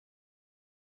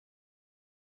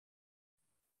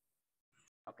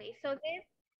Okay, so this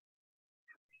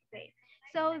great.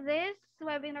 So this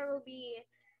webinar will be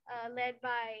led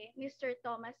by Mr.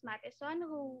 Thomas Mattison,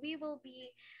 who we will be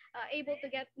able to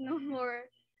get to know more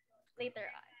later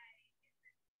on.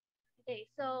 Okay,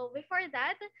 so before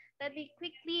that, let me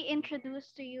quickly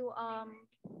introduce to you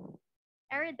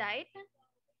Erudite.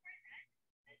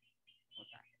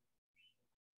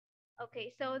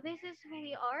 Okay, so this is who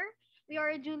we are. We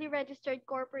are a duly registered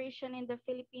corporation in the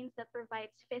Philippines that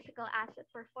provides physical asset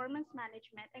performance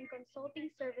management and consulting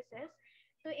services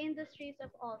to industries of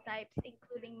all types,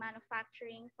 including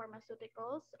manufacturing,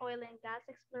 pharmaceuticals, oil and gas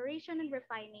exploration and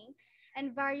refining,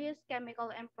 and various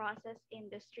chemical and process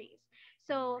industries.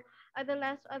 So, at the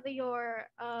last of your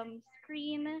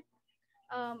screen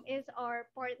is our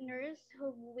partners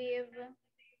who we've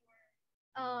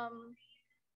um,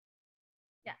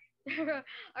 yeah,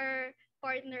 our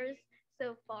partners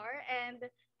so far, and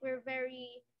we're very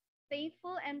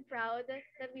thankful and proud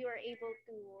that we were able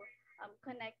to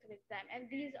connect with them. And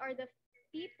these are the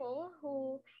people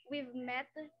who we've met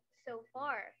so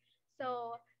far.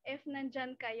 So if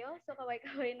nandyan kayo, so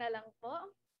kaway-kaway na lang po.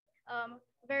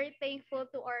 Very thankful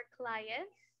to our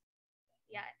clients.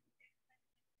 Yeah.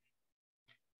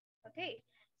 Okay.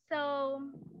 So,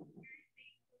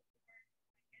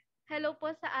 hello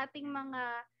po sa ating mga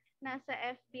nasa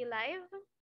FB Live.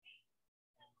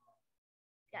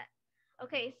 Yeah.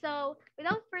 Okay, so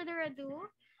without further ado,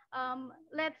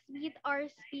 let's meet our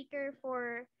speaker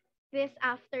for this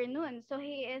afternoon. So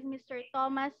he is Mr.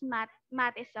 Thomas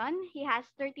Mattison. He has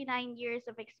 39 years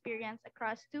of experience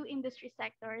across two industry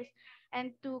sectors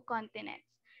and two continents.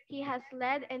 He has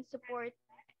led and supported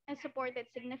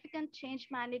significant change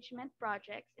management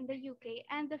projects in the UK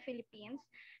and the Philippines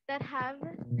that have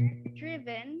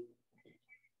driven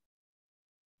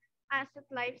asset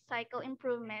life cycle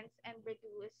improvements and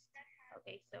reduced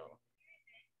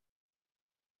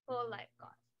whole life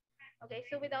cost. Okay,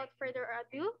 so without further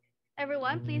ado,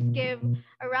 everyone, please give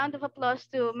a round of applause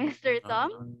to Mr.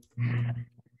 Tom.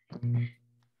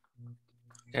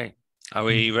 Okay, are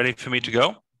we ready for me to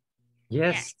go?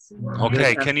 Yes.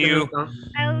 Okay, can you?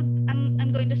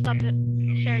 I'm going to stop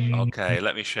sharing. Okay,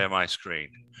 let me share my screen.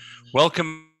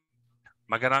 Welcome.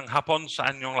 Magandang hapon sa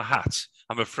inyong lahat.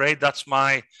 I'm afraid that's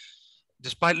my,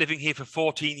 despite living here for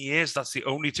 14 years, that's the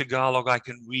only Tagalog I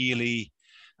can really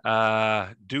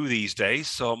do these days.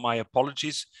 So my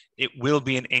apologies. It will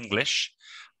be in English.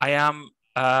 I am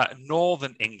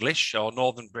Northern English or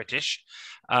Northern British.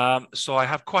 So I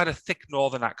have quite a thick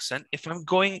Northern accent. If I'm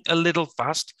going a little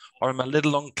fast or I'm a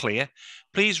little unclear,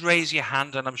 please raise your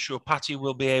hand and I'm sure Patty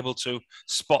will be able to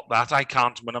spot that. I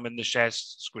can't when I'm in the share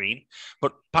screen,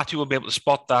 but Patty will be able to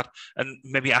spot that and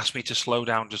maybe ask me to slow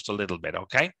down just a little bit,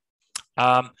 okay?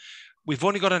 We've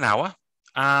only got an hour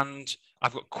and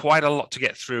I've got quite a lot to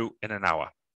get through in an hour,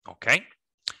 okay?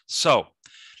 So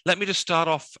let me just start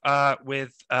off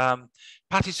with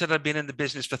Patty said I'd been in the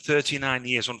business for 39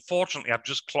 years. Unfortunately, I've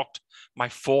just clocked my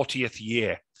 40th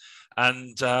year.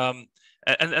 And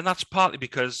that's partly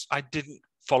because I didn't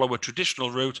follow a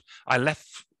traditional route. I left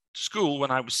school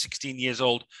when I was 16 years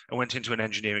old and went into an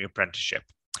engineering apprenticeship.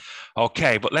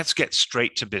 Okay, but let's get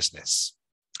straight to business.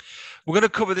 We're going to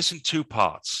cover this in two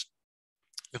parts.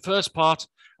 The first part,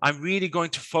 I'm really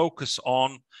going to focus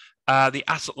on the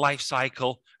asset life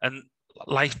cycle and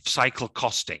life cycle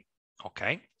costing,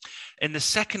 okay? In the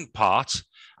second part,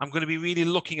 I'm going to be really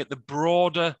looking at the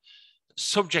broader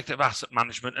subject of asset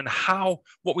management and how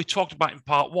what we talked about in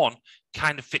part one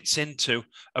kind of fits into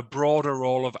a broader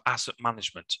role of asset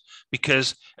management,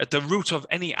 because at the root of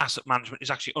any asset management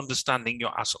is actually understanding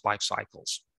your asset life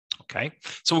cycles, okay?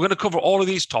 So we're going to cover all of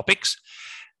these topics.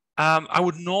 I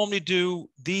would normally do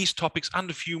these topics and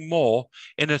a few more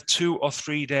in a 2 or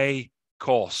 3 day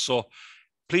course. So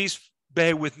please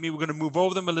bear with me. We're going to move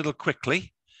over them a little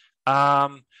quickly,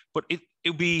 but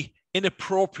it'll be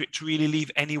inappropriate to really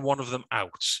leave any one of them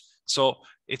out. So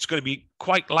it's going to be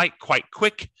quite light, quite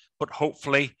quick, but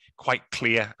hopefully quite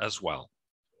clear as well.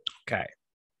 Okay.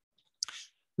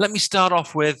 Let me start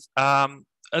off with a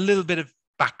little bit of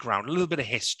background, a little bit of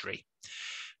history.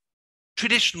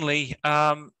 Traditionally,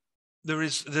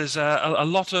 there's a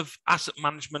lot of asset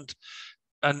management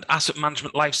and asset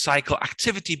management life cycle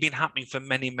activity been happening for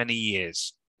many, many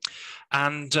years.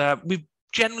 And we've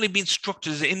generally been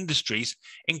structured as industries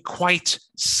in quite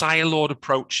siloed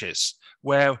approaches,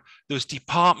 where there's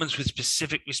departments with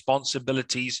specific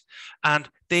responsibilities, and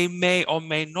they may or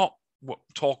may not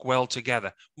talk well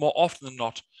together. More often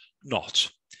than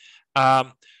not.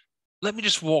 Let me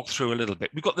just walk through a little bit.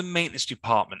 We've got the maintenance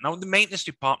department. Now, the maintenance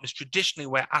department is traditionally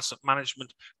where asset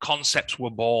management concepts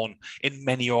were born in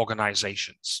many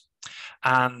organizations.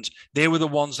 And they were the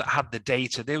ones that had the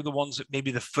data. They were the ones that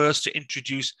maybe the first to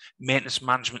introduce maintenance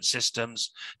management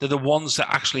systems. They're the ones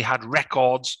that actually had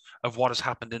records of what has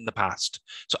happened in the past.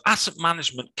 So asset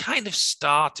management kind of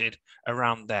started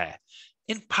around there.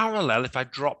 In parallel, if I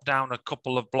drop down a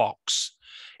couple of blocks,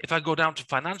 if I go down to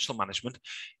financial management,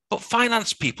 but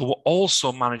finance people were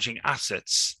also managing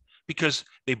assets because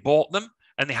they bought them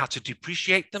and they had to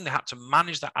depreciate them. They had to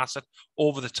manage that asset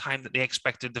over the time that they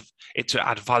expected it to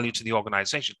add value to the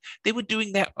organization. They were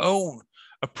doing their own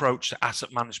approach to asset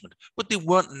management, but they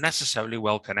weren't necessarily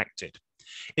well connected.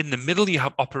 In the middle, you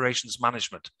have operations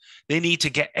management. They need to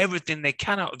get everything they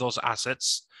can out of those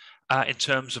assets in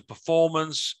terms of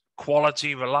performance,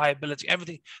 quality, reliability,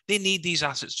 everything. They need these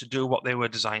assets to do what they were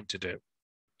designed to do.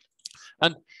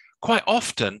 And quite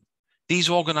often, these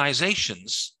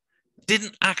organizations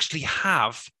didn't actually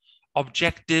have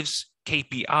objectives,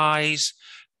 KPIs,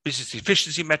 business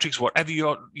efficiency metrics, whatever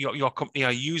your company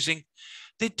are using.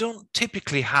 They don't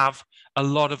typically have a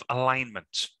lot of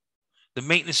alignment. The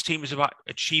maintenance team is about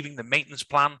achieving the maintenance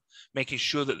plan, making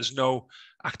sure that there's no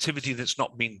activity that's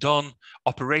not being done.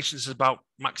 Operations is about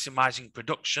maximizing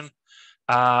production,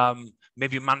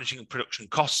 maybe managing production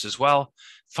costs as well.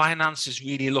 Finance is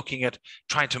really looking at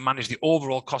trying to manage the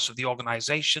overall cost of the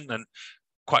organization, and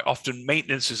quite often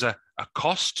maintenance is a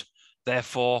cost,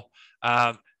 therefore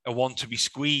a one to be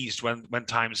squeezed when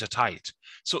times are tight.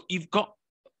 So you've got,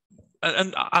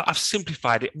 and I've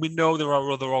simplified it. We know there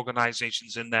are other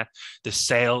organizations in there, the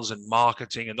sales and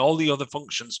marketing and all the other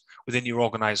functions within your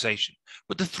organization.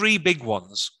 But the three big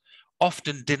ones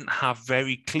often didn't have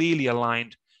very clearly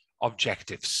aligned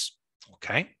objectives,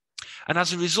 okay? And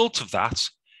as a result of that,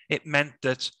 it meant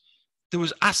that there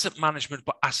was asset management,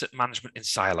 but asset management in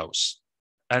silos.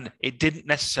 And it didn't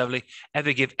necessarily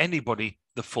ever give anybody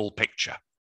the full picture.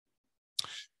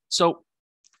 So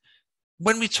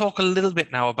when we talk a little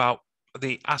bit now about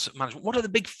the asset management, what are the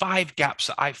big 5 gaps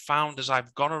that I've found as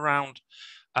I've gone around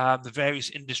the various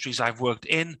industries I've worked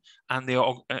in and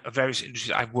the various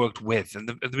industries I've worked with? And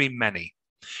there have been many.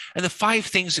 And the 5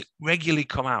 things that regularly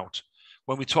come out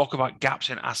when we talk about gaps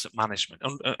in asset management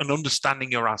and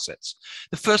understanding your assets.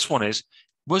 The first one is,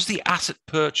 was the asset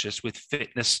purchased with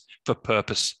fitness for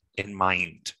purpose in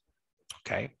mind?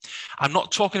 Okay. I'm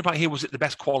not talking about here, was it the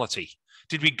best quality?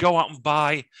 Did we go out and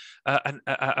buy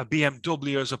a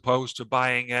BMW as opposed to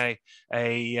buying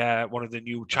one of the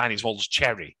new Chinese models,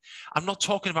 Cherry? I'm not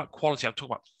talking about quality. I'm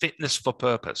talking about fitness for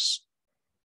purpose.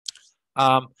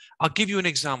 I'll give you an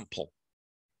example.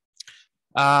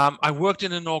 I worked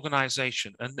in an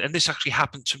organization, and this actually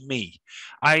happened to me.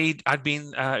 I'd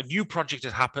been, a new project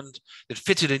had happened that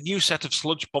fitted a new set of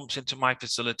sludge pumps into my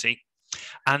facility,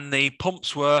 and the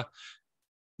pumps were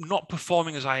not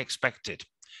performing as I expected.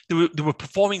 They were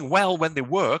performing well when they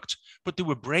worked, but they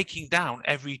were breaking down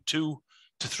every 2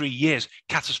 to 3 years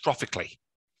catastrophically.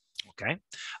 Okay.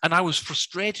 And I was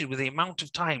frustrated with the amount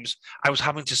of times I was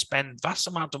having to spend vast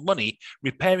amount of money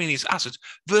repairing these assets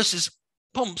versus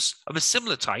pumps of a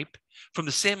similar type from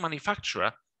the same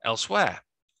manufacturer elsewhere.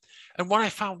 And what I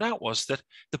found out was that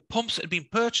the pumps that had been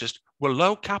purchased were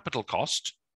low capital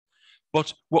cost,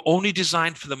 but were only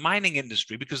designed for the mining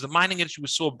industry because the mining industry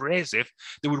was so abrasive,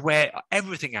 they would wear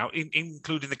everything out,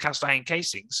 including the cast iron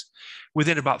casings,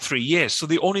 within about 3 years. So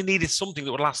they only needed something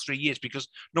that would last 3 years because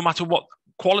no matter what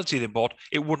quality they bought,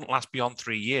 it wouldn't last beyond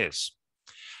 3 years.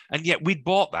 And yet we'd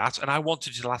bought that, and I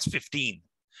wanted it to last 15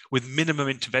 with minimum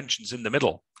interventions in the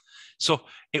middle. So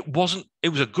it was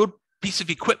a good piece of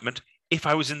equipment if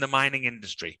I was in the mining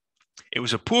industry. It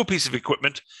was a poor piece of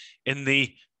equipment in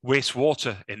the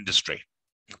wastewater industry.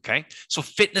 Okay, so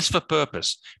fitness for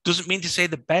purpose doesn't mean to say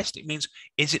the best. It means,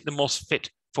 is it the most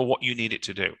fit for what you need it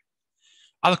to do?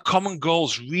 Are the common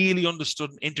goals really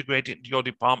understood and integrated into your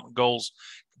department goals,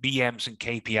 BMs and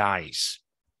KPIs?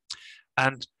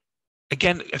 And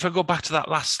again, if I go back to that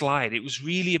last slide, it was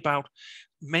really about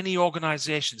many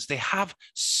organizations. They have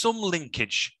some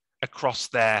linkage across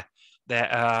their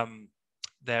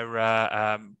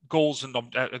goals and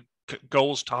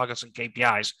goals, targets, and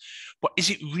KPIs, but is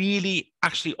it really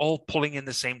actually all pulling in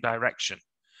the same direction?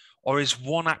 Or is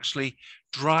one actually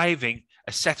driving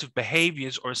a set of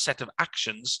behaviors or a set of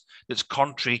actions that's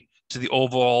contrary to the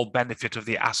overall benefit of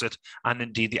the asset and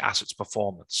indeed the asset's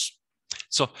performance?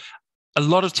 So a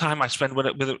lot of time I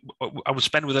would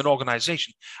spend with an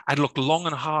organization, I'd look long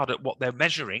and hard at what they're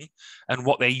measuring and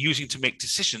what they're using to make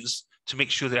decisions to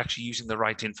make sure they're actually using the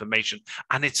right information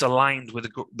and it's aligned with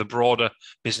the broader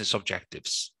business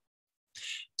objectives.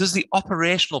 Does the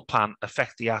operational plan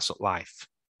affect the asset life?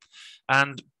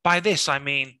 And by this, I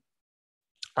mean,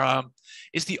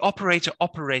 Is the operator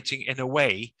operating in a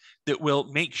way that will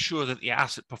make sure that the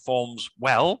asset performs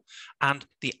well and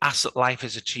the asset life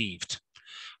is achieved?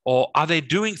 Or are they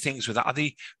doing things with that? Are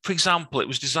they, for example, it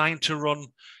was designed to run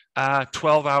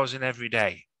 12 hours in every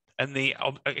day. And the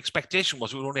expectation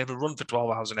was we would only ever run for 12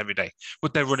 hours in every day,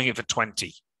 but they're running it for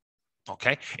 20.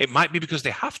 Okay. It might be because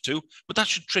they have to, but that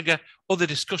should trigger other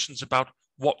discussions about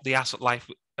what the asset life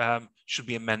should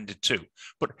be amended to.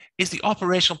 But is the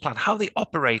operational plan, how they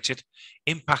operated,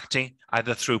 impacting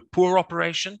either through poor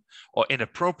operation or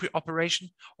inappropriate operation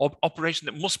or operation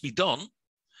that must be done,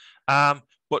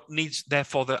 but needs,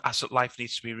 therefore, the asset life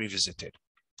needs to be revisited.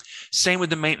 Same with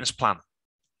the maintenance plan.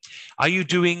 Are you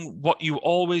doing what you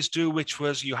always do, which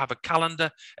was you have a calendar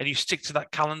and you stick to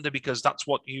that calendar because that's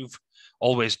what you've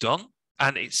always done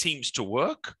and it seems to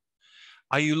work?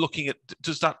 Are you looking at,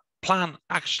 does that plan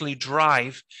actually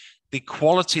drive the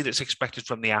quality that's expected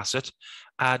from the asset?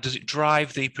 Does it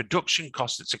drive the production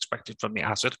cost that's expected from the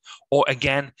asset? Or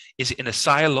again, is it in a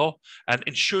silo and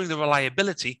ensuring the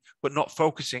reliability, but not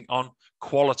focusing on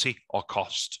quality or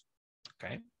cost?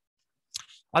 Okay.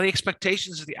 Are the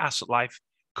expectations of the asset life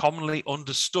commonly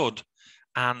understood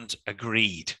and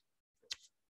agreed?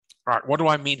 All right, what do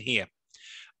I mean here?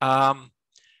 On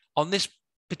this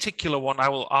particular one, I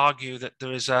will argue that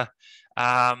there is a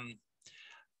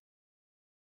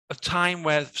time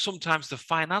where sometimes the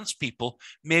finance people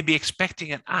may be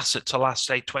expecting an asset to last,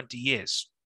 say, 20 years.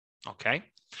 Okay.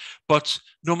 But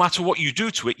no matter what you do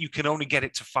to it, you can only get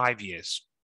it to 5 years.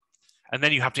 And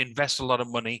then you have to invest a lot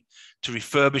of money to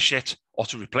refurbish it or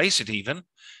to replace it even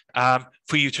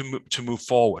for you to move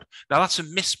forward. Now, that's a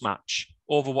mismatch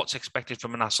over what's expected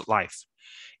from an asset life.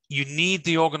 You need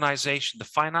the organization, the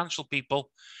financial people,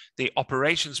 the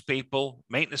operations people,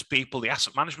 maintenance people, the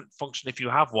asset management function, if you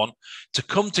have one, to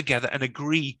come together and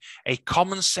agree a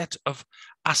common set of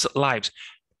asset lives,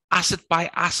 asset by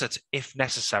asset, if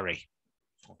necessary.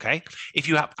 Okay. If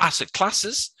you have asset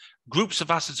classes, groups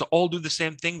of assets that all do the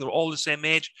same thing, they're all the same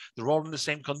age, they're all in the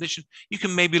same condition, you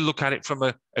can maybe look at it from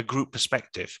a group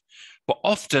perspective. But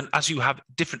often, as you have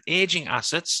different aging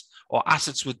assets or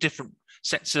assets with different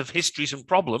sets of histories and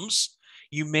problems,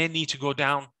 you may need to go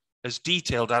down as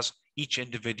detailed as each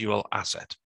individual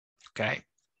asset. Okay.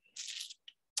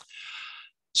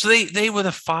 So they were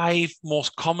the 5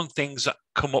 most common things that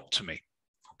come up to me.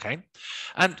 Okay.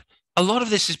 And a lot of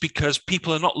this is because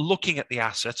people are not looking at the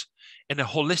asset in a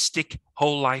holistic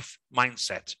whole life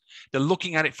mindset. They're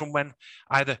looking at it from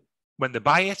either when they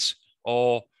buy it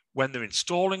or when they're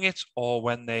installing it or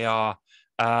when they are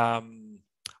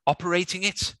operating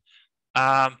it.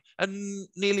 And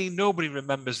nearly nobody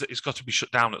remembers that it's got to be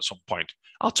shut down at some point.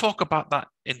 I'll talk about that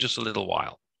in just a little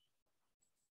while.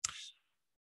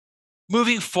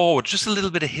 Moving forward, just a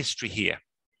little bit of history here.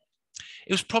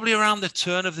 It was probably around the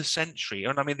turn of the century,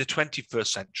 and I mean the 21st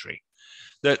century,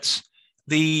 that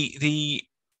the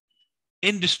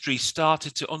industry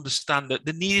started to understand that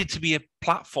there needed to be a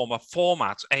platform, a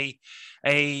format,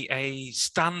 a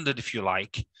standard, if you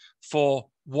like, for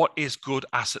what is good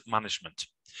asset management.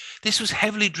 This was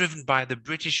heavily driven by the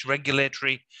British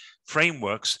regulatory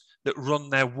frameworks that run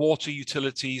their water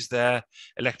utilities, their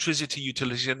electricity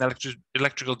utilities, and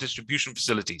electrical distribution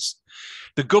facilities.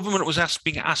 The government was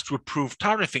being asked to approve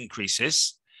tariff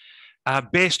increases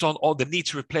based on the need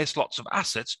to replace lots of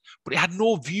assets, but it had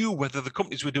no view whether the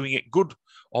companies were doing it good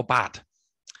or bad.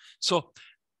 So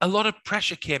a lot of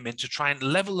pressure came in to try and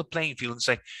level the playing field and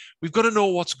say, we've got to know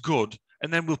what's good,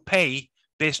 and then we'll pay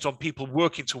based on people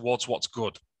working towards what's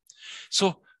good.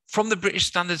 So from the British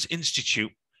Standards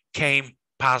Institute came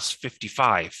PAS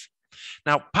 55.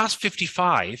 Now, PAS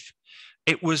 55,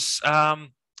 it was,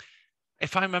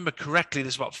 if I remember correctly,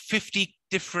 there's about 50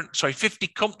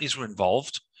 companies were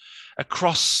involved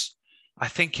across, I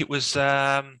think it was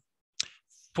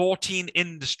 14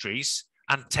 industries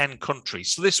and 10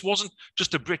 countries. So this wasn't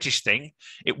just a British thing.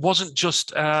 It wasn't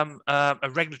just a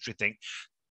regulatory thing.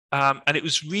 And it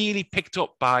was really picked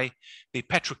up by the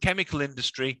petrochemical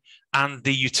industry and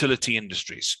the utility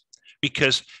industries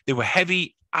because they were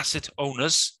heavy asset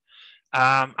owners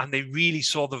and they really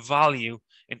saw the value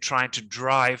in trying to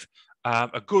drive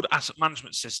a good asset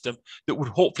management system that would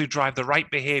hopefully drive the right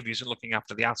behaviors in looking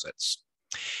after the assets.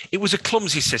 It was a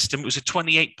clumsy system. It was a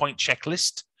 28-point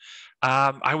checklist.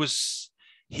 I was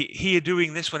here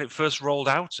doing this when it first rolled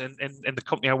out in the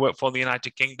company I work for in the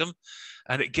United Kingdom,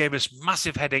 and it gave us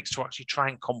massive headaches to actually try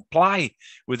and comply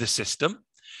with the system.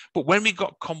 But when we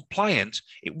got compliant,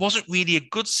 it wasn't really a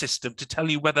good system to tell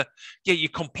you whether, yeah, you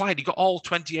complied, you got all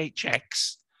 28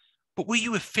 checks, but were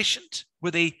you efficient?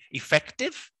 Were they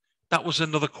effective? That was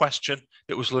another question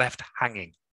that was left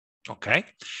hanging. Okay,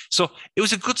 so it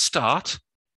was a good start,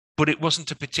 but it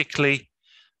wasn't a particularly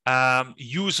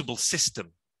usable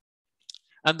system.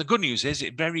 And the good news is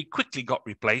it very quickly got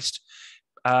replaced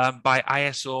by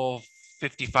ISO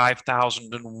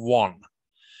 55001.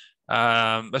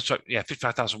 That's right, yeah,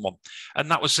 55001.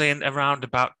 And that was saying around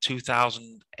about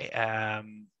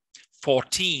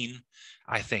 2014,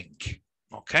 I think.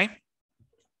 Okay.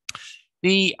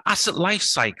 The asset life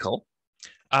cycle,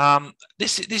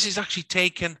 this is actually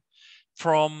taken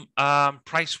from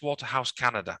Pricewaterhouse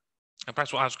Canada,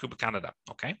 PricewaterhouseCoopers Canada.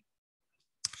 Okay.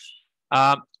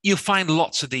 You'll find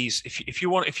lots of these. If you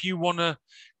want to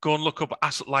go and look up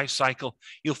asset life cycle,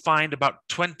 you'll find about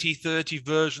 20, 30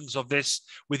 versions of this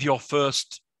with your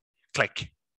first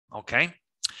click. Okay.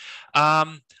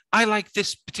 I like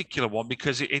this particular one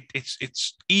because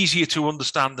it's easier to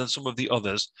understand than some of the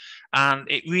others, and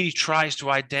it really tries to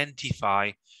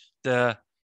identify the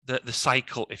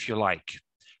cycle, if you like.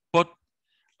 But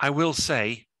I will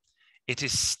say it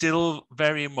is still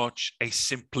very much a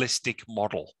simplistic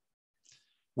model.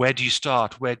 Where do you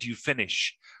start? Where do you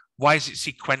finish? Why is it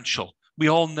sequential? We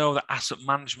all know that asset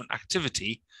management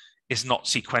activity is not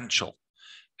sequential.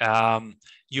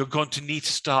 You're going to need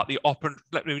to start the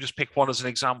let me just pick one as an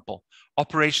example.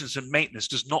 Operations and maintenance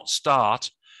does not start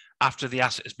after the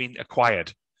asset has been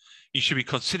acquired. You should be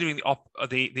considering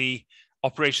the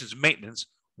operations and maintenance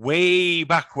way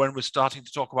back when we're starting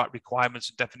to talk about requirements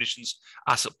and definitions,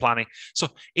 asset planning. So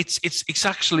it's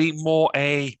actually more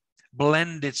a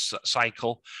blended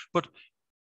cycle, but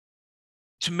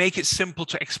to make it simple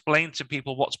to explain to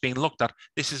people what's being looked at,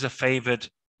 this is a favored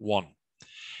one.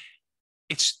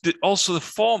 It's also the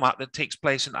format that takes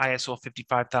place in ISO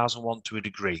 55001 to a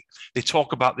degree. They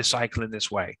talk about the cycle in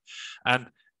this way, and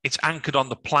it's anchored on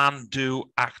the Plan, Do,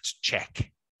 Act,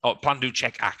 Check, or Plan, Do,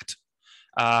 Check, Act,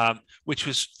 which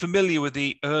was familiar with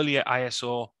the earlier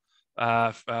ISO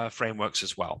frameworks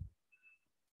as well.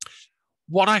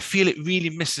 What I feel it really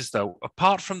misses, though,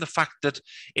 apart from the fact that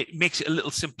it makes it a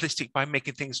little simplistic by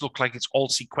making things look like it's all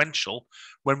sequential,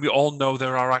 when we all know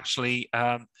there are actually,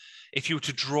 if you were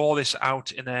to draw this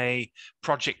out in a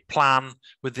project plan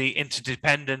with the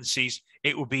interdependencies,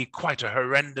 it would be quite a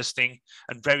horrendous thing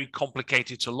and very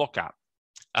complicated to look at.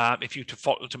 If you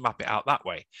were to map it out that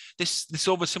way, this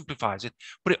oversimplifies it,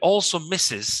 but it also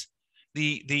misses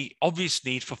the obvious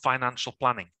need for financial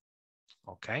planning.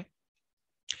 Okay.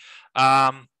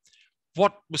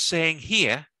 What we're saying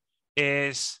here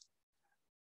is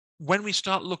when we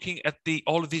start looking at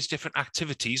all of these different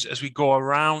activities as we go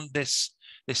around this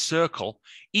circle,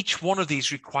 each one of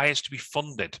these requires to be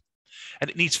funded, and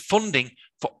it needs funding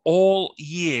for all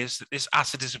years that this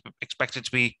asset is expected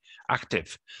to be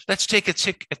active. Let's take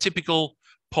a typical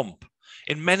pump.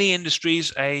 In many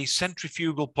industries, a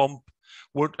centrifugal pump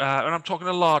would, and I'm talking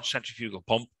a large centrifugal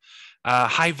pump,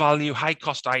 high value, high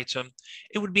cost item,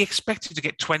 it would be expected to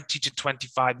get 20 to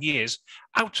 25 years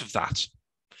out of that.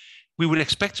 We would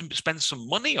expect to spend some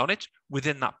money on it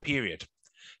within that period.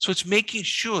 So it's making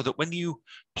sure that when you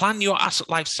plan your asset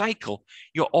life cycle,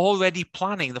 you're already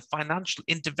planning the financial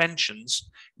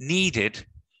interventions needed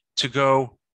to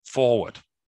go forward.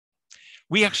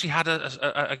 We actually had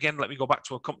again, let me go back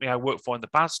to a company I worked for in the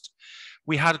past.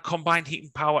 We had combined heat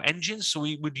and power engines. So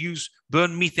we would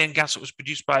burn methane gas that was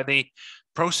produced by the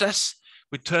process.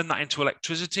 We'd turn that into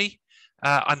electricity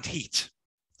and heat.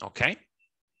 Okay.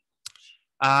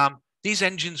 These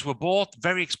engines were bought,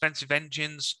 very expensive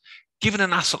engines. Given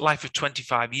an asset life of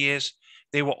 25 years,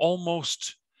 they were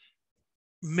almost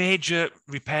major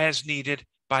repairs needed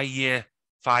by year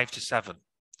 5 to 7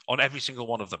 on every single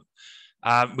one of them.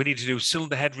 We needed to do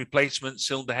cylinder head replacements,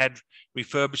 cylinder head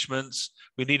refurbishments.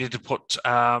 We needed to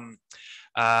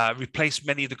replace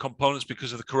many of the components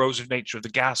because of the corrosive nature of the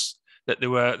gas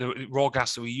the raw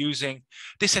gas that we're using.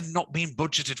 This had not been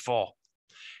budgeted for.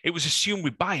 It was assumed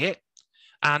we'd buy it,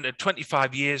 and at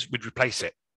 25 years, we'd replace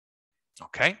it.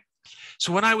 Okay.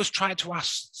 So when I was trying to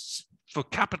ask for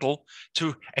capital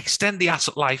to extend the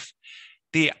asset life,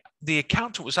 the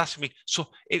accountant was asking me, so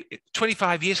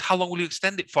 25 years, how long will you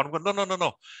extend it for? I'm going,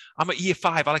 no. I'm at year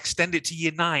 5. I'll extend it to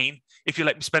year 9 if you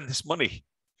let me spend this money.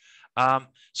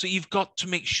 So you've got to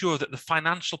make sure that the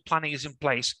financial planning is in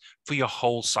place for your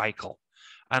whole cycle.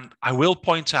 And I will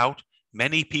point out,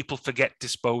 many people forget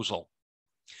disposal.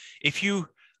 If you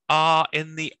are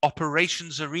in the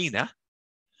operations arena,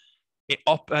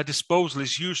 disposal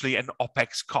is usually an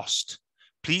OPEX cost.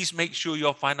 Please make sure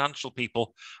your financial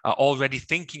people are already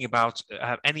thinking about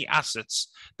any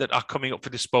assets that are coming up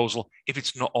for disposal if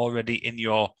it's not already in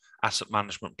your asset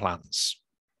management plans.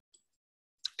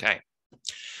 Okay.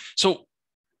 So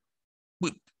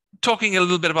talking a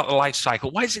little bit about the life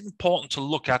cycle, why is it important to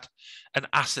look at an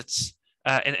assets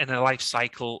in a life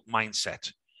cycle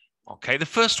mindset? Okay, the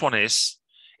first one is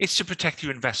it's to protect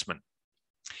your investment.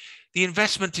 The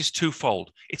investment is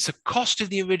twofold. It's the cost of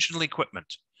the original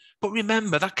equipment. But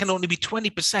remember, that can only be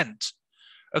 20%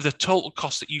 of the total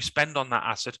cost that you spend on that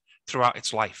asset throughout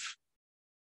its life.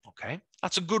 Okay,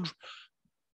 that's a good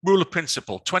rule of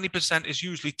principle. 20% is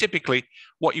usually typically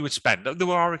what you would spend. There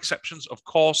are exceptions, of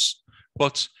course,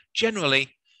 but generally,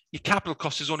 your capital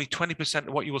cost is only 20%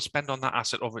 of what you will spend on that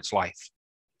asset over its life.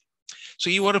 So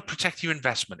you want to protect your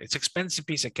investment. It's an expensive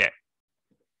piece of kit.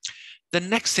 The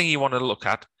next thing you want to look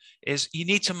at is you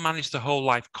need to manage the whole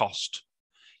life cost.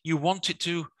 You want it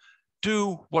to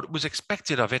do what was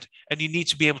expected of it, and you need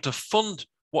to be able to fund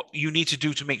what you need to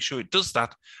do to make sure it does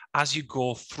that as you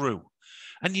go through.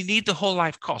 And you need the whole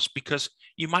life cost because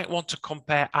you might want to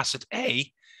compare asset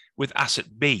A with asset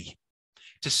B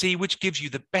to see which gives you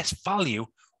the best value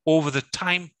over the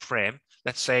time frame.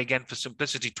 Let's say, again, for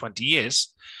simplicity, 20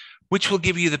 years, which will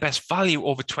give you the best value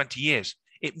over 20 years.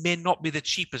 It may not be the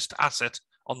cheapest asset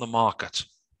on the market.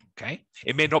 Okay,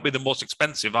 it may not be the most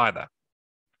expensive either.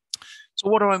 So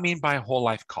what do I mean by a whole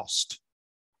life cost?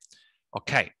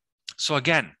 Okay, so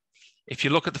again, if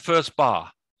you look at the first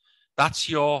bar, that's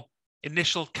your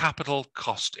initial capital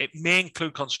cost. It may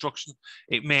include construction,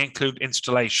 it may include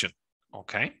installation.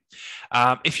 Okay,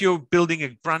 if you're building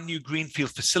a brand new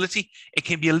greenfield facility, it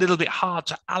can be a little bit hard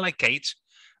to allocate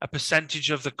a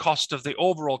percentage of the cost of the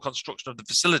overall construction of the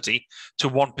facility to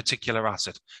one particular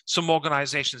asset. Some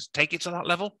organizations take it to that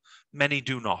level, many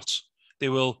do not. They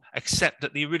will accept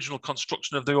that the original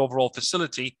construction of the overall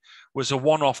facility was a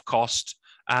one-off cost,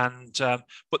 and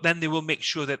but then they will make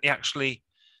sure that they actually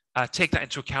take that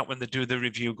into account when they do the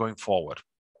review going forward.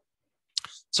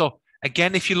 So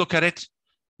again, if you look at it,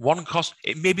 one cost,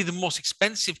 it may be the most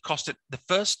expensive cost at the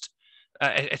first,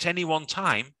 at any one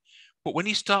time, but when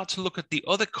you start to look at the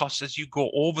other costs as you go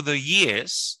over the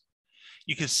years,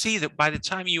 you can see that by the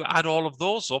time you add all of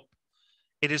those up,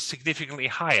 it is significantly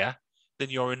higher than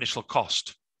your initial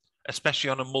cost, especially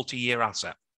on a multi-year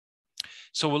asset.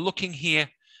 So we're looking here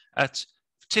at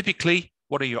typically,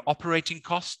 what are your operating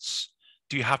costs?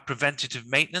 Do you have preventative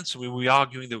maintenance? We'll be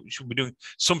arguing that we should be doing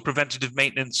some preventative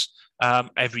maintenance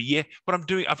every year, but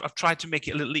I've tried to make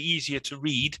it a little easier to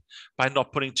read by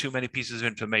not putting too many pieces of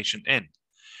information in.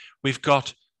 We've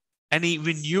got any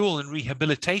renewal and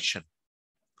rehabilitation,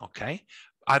 okay?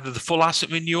 Either the full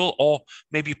asset renewal or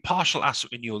maybe partial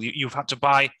asset renewal. You've had to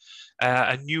buy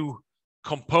a new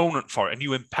component for it, a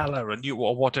new impeller,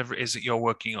 or whatever it is that you're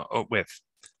working with,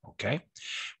 okay?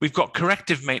 We've got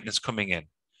corrective maintenance coming in.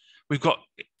 We've got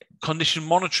condition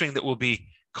monitoring that will be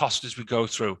cost as we go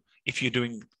through if you're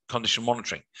doing condition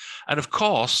monitoring. And of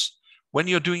course, when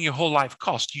you're doing your whole life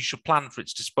cost, you should plan for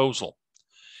its disposal.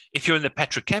 If you're in the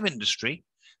petrochem industry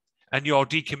and you're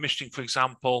decommissioning, for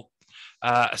example,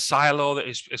 a silo that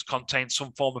is contains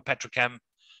some form of petrochem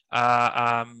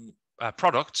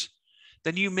product,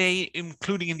 then you may,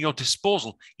 including in your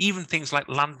disposal, even things like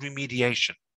land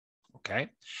remediation, okay?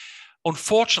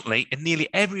 Unfortunately, in nearly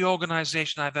every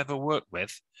organization I've ever worked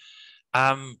with,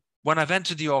 when I've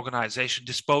entered the organization,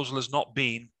 disposal has not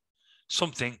been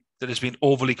something that has been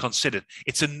overly considered.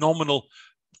 It's a nominal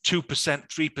 2%,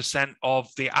 3% of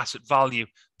the asset value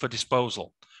for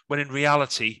disposal, when in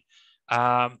reality,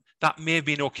 that may have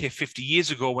been okay 50 years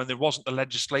ago when there wasn't the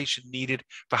legislation needed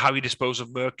for how you dispose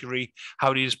of mercury,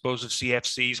 how do you dispose of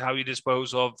CFCs, how you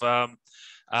dispose of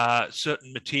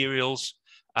certain materials.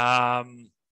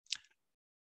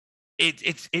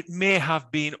 It may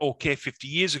have been okay 50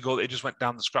 years ago that it just went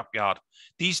down the scrapyard.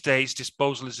 These days,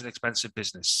 disposal is an expensive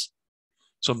business.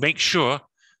 So make sure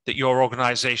that your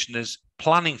organization is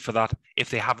planning for that if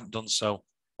they haven't done so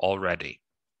already.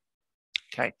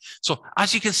 Okay, so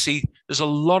as you can see, there's a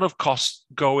lot of costs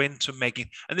go into making,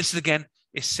 and this is again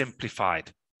is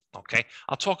simplified. Okay,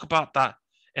 I'll talk about that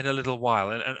in a little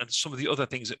while and some of the other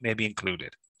things that may be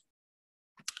included.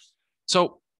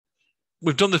 So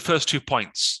we've done the first 2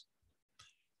 points.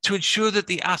 To ensure that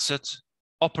the asset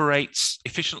operates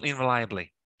efficiently and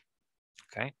reliably.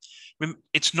 Okay,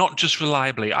 it's not just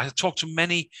reliably. I talked to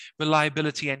many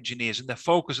reliability engineers, and their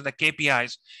focus and their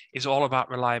KPIs is all about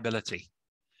reliability.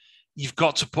 You've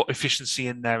got to put efficiency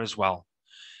in there as well.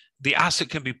 The asset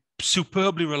can be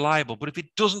superbly reliable, but if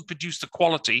it doesn't produce the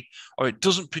quality or it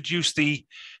doesn't produce the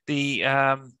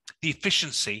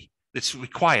efficiency that's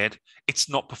required, it's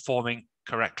not performing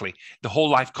correctly. The whole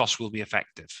life cost will be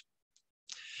effective.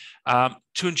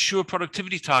 To ensure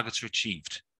productivity targets are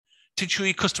achieved, to ensure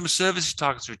your customer service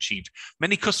targets are achieved.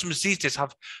 Many customers these days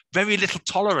have very little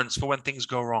tolerance for when things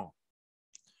go wrong.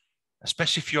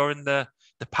 especially if you're in the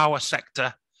power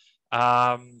sector.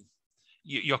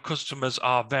 Your customers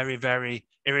are very, very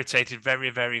irritated very,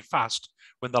 very fast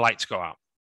when the lights go out,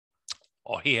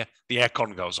 or here the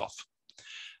aircon goes off.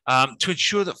 To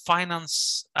ensure that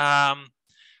finance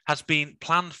has been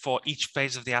planned for each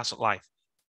phase of the asset life,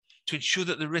 to ensure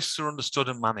that the risks are understood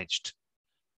and managed.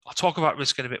 I'll talk about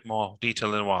risk in a bit more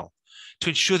detail in a while. To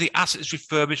ensure the asset is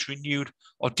refurbished, renewed,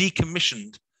 or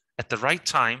decommissioned at the right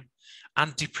time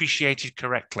and depreciated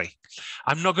correctly.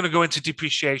 I'm not going to go into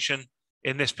depreciation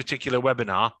in this particular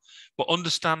webinar, but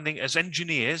understanding as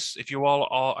engineers, if you all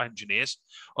are engineers,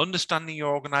 understanding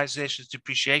your organization's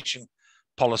depreciation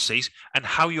policies and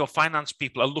how your finance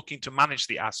people are looking to manage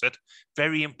the asset,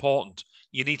 very important.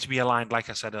 You need to be aligned, like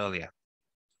I said earlier.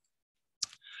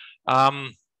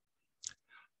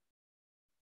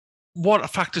 What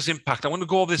factors impact? I want to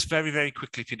go over this very, very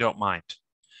quickly, if you don't mind.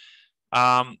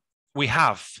 We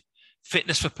have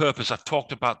fitness for purpose. I've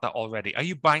talked about that already. Are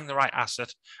you buying the right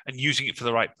asset and using it for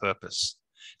the right purpose?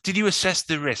 Did you assess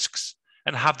the risks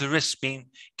and have the risks being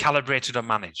calibrated or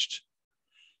managed?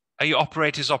 Are your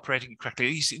operators operating correctly?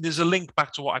 You see, there's a link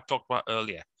back to what I talked about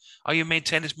earlier. Are your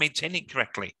maintainers maintaining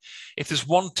correctly? If there's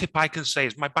one tip I can say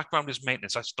is my background is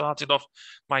maintenance. I started off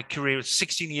my career at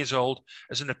 16 years old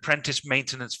as an apprentice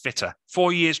maintenance fitter.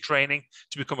 4 years training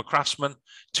to become a craftsman,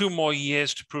 2 more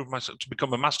years to prove myself to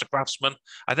become a master craftsman.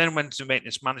 I then went into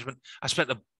maintenance management. I spent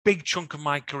a big chunk of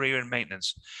my career in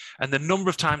maintenance. And the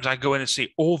number of times I go in and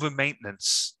see over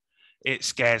maintenance, it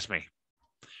scares me.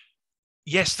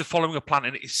 Yes, they're following a plan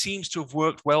and it seems to have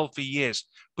worked well for years,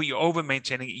 but you're over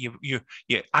maintaining it,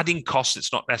 you're adding costs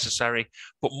that's not necessary,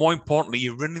 but more importantly,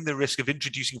 you're running the risk of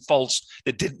introducing faults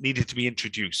that didn't need it to be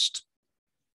introduced.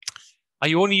 Are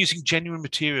you only using genuine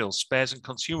materials, spares and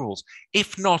consumables?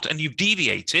 If not, and you've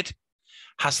deviated,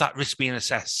 has that risk been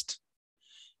assessed?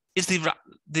 Is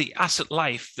the asset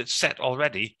life that's set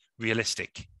already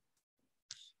realistic?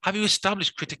 Have you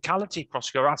established criticality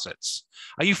across your assets?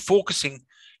 Are you focusing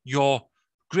your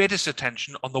greatest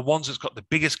attention on the ones that's got the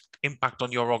biggest impact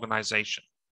on your organization?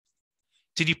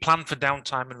 Did you plan for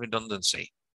downtime and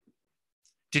redundancy?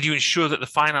 Did you ensure that the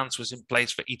finance was in place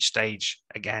for each stage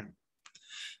again?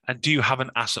 And do you have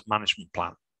an asset management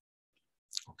plan?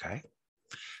 Okay.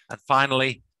 And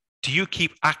finally, do you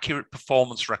keep accurate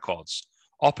performance records?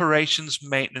 Operations,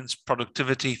 maintenance,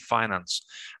 productivity, finance.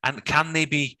 And can they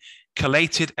be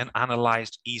collated and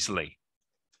analyzed easily?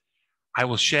 I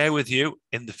will share with you,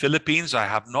 in the Philippines, I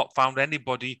have not found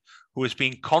anybody who has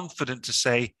been confident to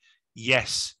say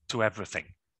yes to everything.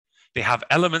 They have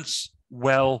elements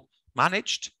well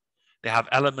managed. They have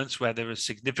elements where there are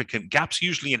significant gaps,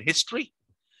 usually in history.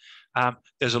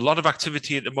 There's a lot of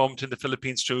activity at the moment in the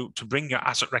Philippines to bring your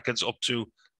asset records up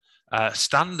to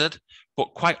standard,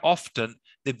 but quite often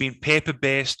they've been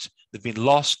paper-based, they've been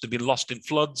lost in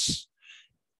floods.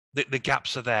 The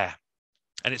gaps are there.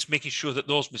 And it's making sure that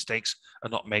those mistakes are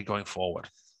not made going forward.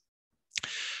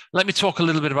 Let me talk a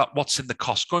little bit about what's in the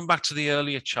cost. Going back to the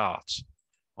earlier chart.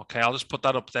 Okay, I'll just put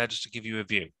that up there just to give you a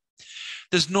view.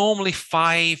 There's normally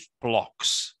 5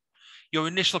 blocks. Your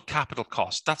initial capital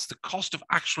cost, that's the cost of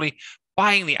actually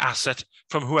buying the asset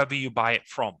from whoever you buy it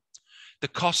from. The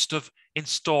cost of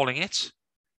installing it,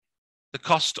 the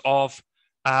cost of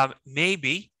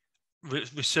maybe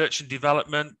research and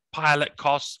development, pilot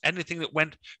costs, anything that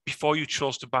went before you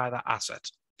chose to buy that asset.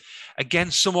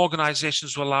 Again, some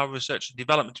organizations will allow research and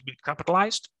development to be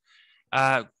capitalized.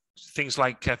 Things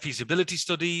like feasibility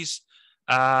studies,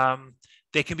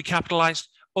 they can be capitalized.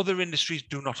 Other industries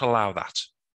do not allow that.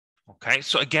 Okay,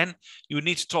 so again, you would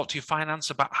need to talk to your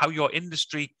finance about how your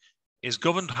industry is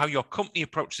governed, how your company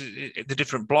approaches the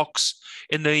different blocks.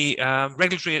 In the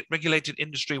regulated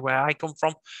industry where I come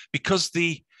from, because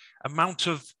the amount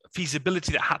of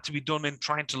feasibility that had to be done in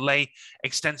trying to lay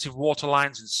extensive water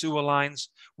lines and sewer lines,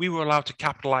 we were allowed to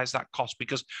capitalize that cost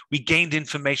because we gained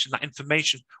information. That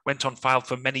information went on file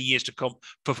for many years to come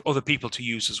for other people to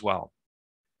use as well.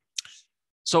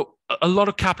 So a lot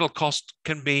of capital cost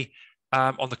can be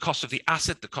on the cost of the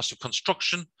asset, the cost of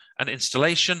construction and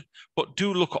installation, but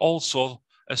do look also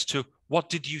as to what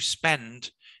did you spend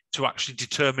to actually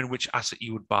determine which asset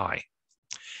you would buy.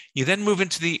 You then move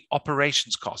into the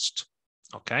operations cost,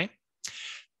 okay?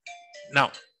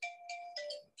 Now,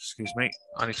 excuse me,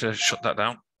 I need to shut that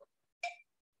down.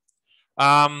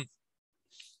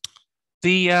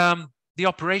 The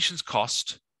operations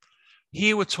cost,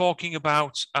 here we're talking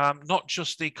about not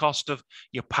just the cost of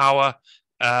your power,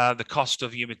 the cost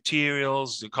of your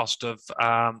materials, the cost of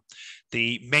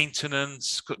the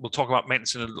maintenance. We'll talk about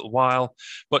maintenance in a little while,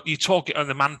 but you're talking on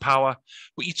the manpower,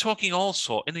 but you're talking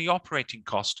also in the operating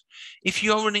cost. If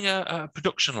you're running a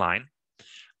production line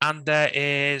and there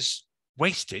is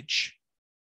wastage,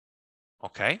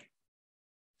 okay,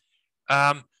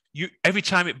 every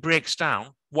time it breaks down,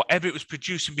 whatever it was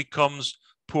producing becomes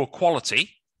poor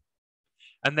quality,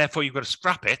 and therefore you've got to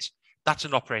scrap it. That's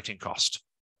an operating cost.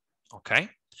 Okay.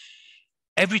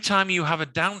 Every time you have a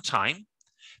downtime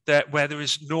where there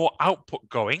is no output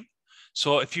going,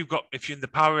 so if you're in the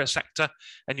power sector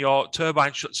and your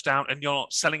turbine shuts down and you're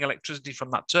not selling electricity from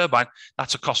that turbine,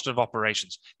 that's a cost of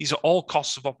operations. These are all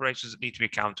costs of operations that need to be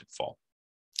accounted for.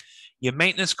 Your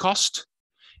maintenance cost,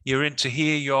 you're into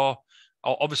here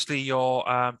obviously your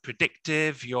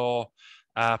predictive, your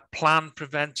planned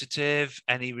preventative,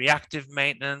 any reactive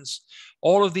maintenance.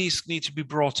 All of these need to be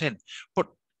brought in, but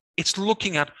it's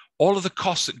looking at all of the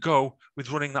costs that go with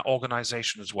running that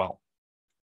organization as well.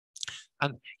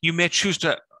 And you may choose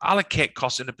to allocate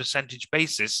costs in a percentage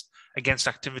basis against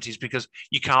activities because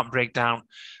you can't break down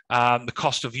the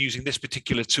cost of using this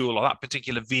particular tool or that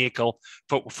particular vehicle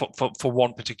for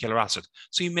one particular asset.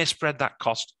 So you may spread that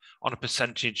cost on a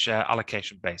percentage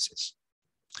allocation basis.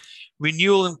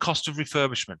 Renewal and cost of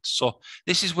refurbishment. So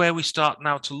this is where we start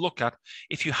now to look at,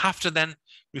 if you have to then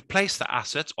replace the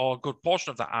asset or a good portion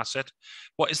of that asset,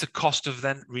 what is the cost of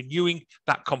then renewing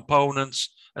that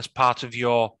components as part of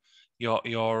or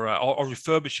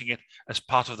refurbishing it as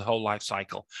part of the whole life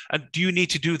cycle? And do you need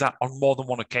to do that on more than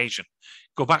one occasion?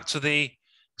 Go back to the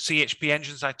CHP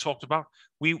engines I talked about.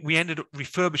 We ended up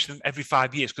refurbishing them every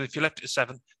 5 years, because if you left it at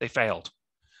 7, they failed.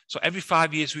 So every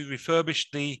 5 years we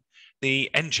refurbished the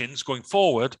engines going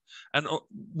forward, and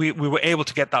we were able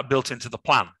to get that built into the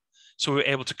plan. So we were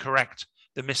able to correct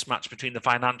the mismatch between the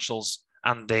financials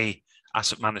and the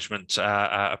asset management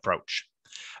approach.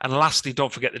 And lastly,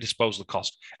 don't forget the disposal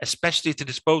cost, especially the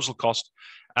disposal cost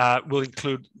will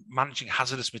include managing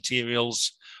hazardous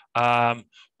materials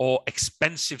or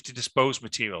expensive to dispose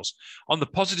materials. On the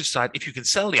positive side, if you can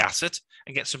sell the asset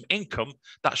and get some income,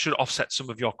 that should offset some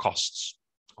of your costs.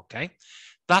 Okay,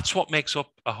 that's what makes up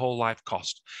a whole life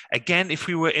cost. Again, if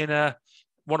we were in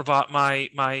one of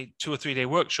my 2 or 3 day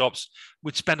workshops,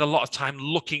 we'd spend a lot of time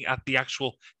looking at the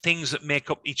actual things that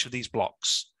make up each of these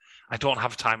blocks. I don't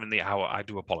have time in the hour. I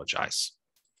do apologize.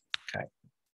 Okay.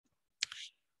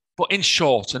 But in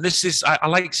short, and this is, I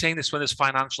like saying this when there's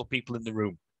financial people in the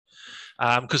room,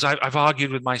 because I've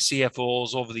argued with my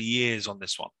CFOs over the years on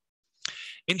this one.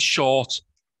 In short,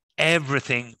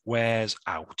 everything wears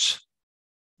out.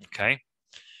 Okay.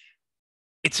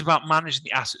 It's about managing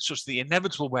the assets such that the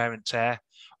inevitable wear and tear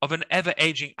of an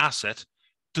ever-aging asset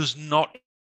does not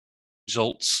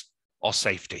results or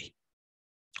safety.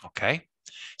 Okay.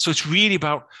 So it's really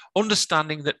about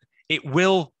understanding that it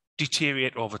will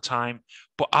deteriorate over time,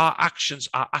 but our actions,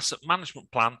 our asset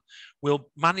management plan will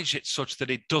manage it such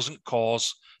that it doesn't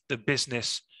cause the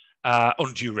business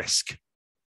undue risk,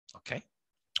 okay,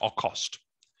 or cost.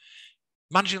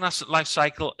 Managing an asset life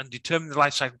cycle and determining the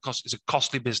life cycle cost is a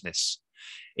costly business.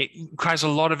 It requires a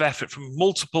lot of effort from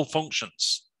multiple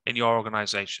functions in your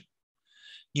organization.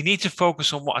 You need to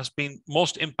focus on what has been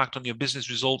most impact on your business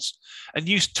results and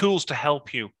use tools to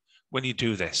help you when you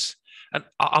do this. And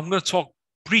I'm going to talk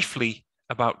briefly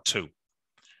about 2: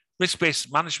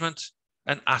 risk-based management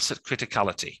and asset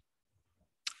criticality.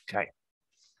 Okay.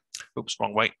 Oops,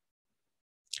 wrong way.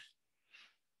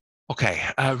 Okay,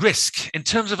 risk in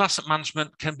terms of asset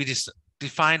management can be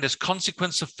defined as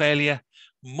consequence of failure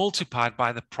multiplied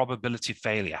by the probability of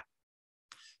failure.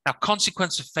 Now,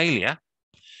 consequence of failure,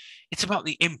 it's about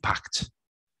the impact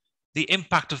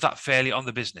of that failure on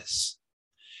the business.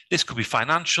 This could be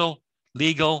financial,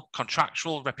 legal,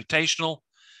 contractual, reputational,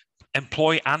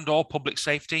 employee and or public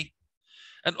safety.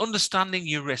 And understanding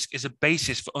your risk is a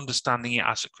basis for understanding your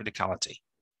asset criticality.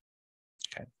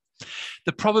 Okay.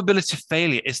 The probability of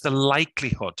failure is the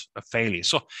likelihood of failure.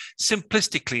 So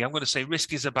simplistically, I'm going to say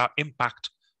risk is about impact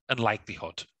and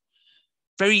likelihood.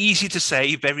 Very easy to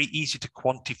say, very easy to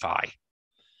quantify.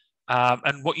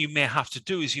 And what you may have to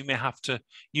do is you may have to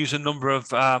use a number of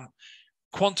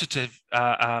quantitative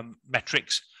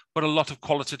metrics, but a lot of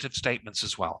qualitative statements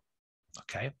as well.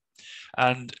 Okay.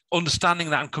 And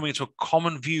understanding that and coming to a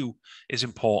common view is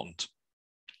important.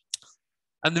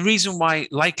 And the reason why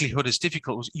likelihood is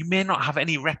difficult is you may not have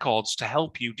any records to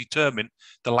help you determine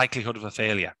the likelihood of a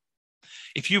failure.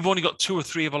 If you've only got 2 or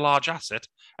 3 of a large asset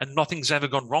and nothing's ever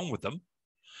gone wrong with them,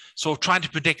 so trying to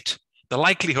predict the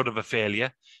likelihood of a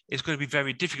failure is going to be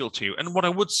very difficult to you. And what I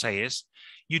would say is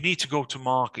you need to go to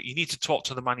market. You need to talk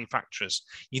to the manufacturers.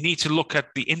 You need to look at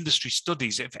the industry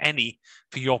studies, if any,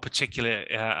 for your particular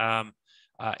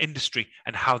industry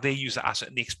and how they use the asset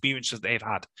and the experiences they've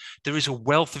had. There is a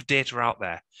wealth of data out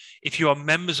there. If you are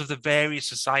members of the various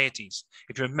societies,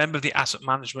 if you're a member of the asset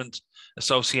management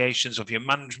associations, of your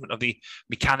management of the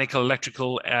mechanical,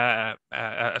 electrical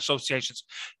associations,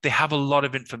 they have a lot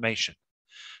of information.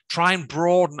 Try and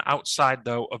broaden outside,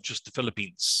 though, of just the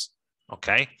Philippines,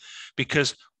 okay?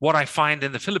 Because what I find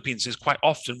in the Philippines is quite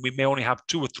often we may only have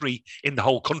 2 or 3 in the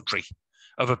whole country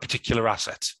of a particular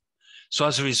asset. So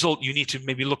as a result, you need to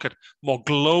maybe look at more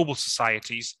global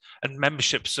societies and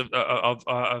memberships of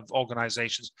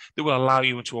organizations that will allow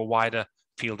you into a wider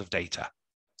field of data,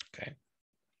 okay?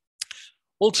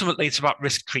 Ultimately, it's about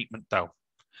risk treatment, though.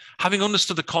 Having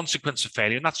understood the consequence of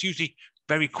failure, and that's usually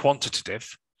very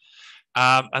quantitative,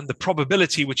 and the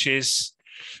probability, which is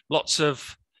lots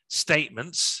of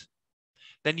statements,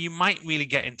 then you might really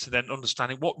get into then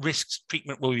understanding what risk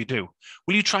treatment will you do.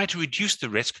 Will you try to reduce the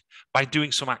risk by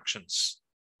doing some actions?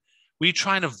 Will you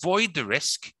try and avoid the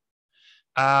risk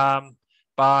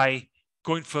by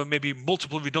going for maybe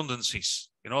multiple redundancies?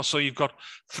 You know, so you've got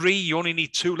 3, you only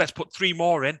need 2, let's put 3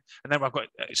 more in, and then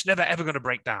it's never ever going to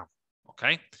break down,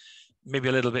 okay? Maybe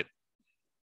a little bit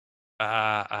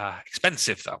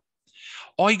expensive, though.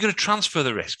 Or are you going to transfer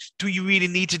the risk? Do you really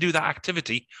need to do that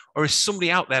activity? Or is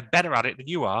somebody out there better at it than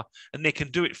you are and they can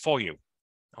do it for you?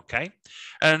 Okay.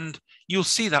 And you'll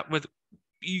see that with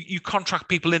you contract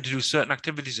people in to do certain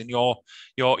activities in your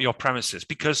premises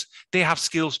because they have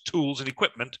skills, tools, and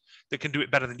equipment that can do it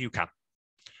better than you can.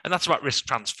 And that's about risk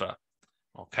transfer.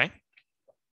 Okay.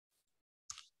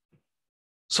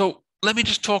 So let me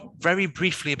just talk very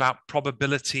briefly about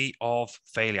probability of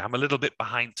failure. I'm a little bit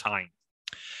behind time.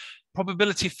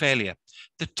 Probability of failure.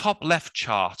 The top left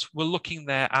chart, we're looking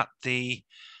there at the,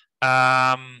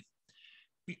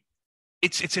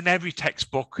 it's in every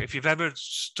textbook. If you've ever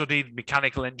studied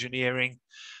mechanical engineering,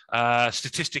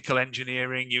 statistical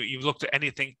engineering, you've looked at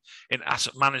anything in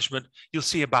asset management, you'll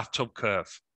see a bathtub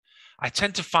curve. I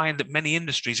tend to find that many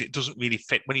industries, it doesn't really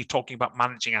fit when you're talking about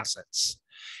managing assets.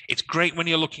 It's great when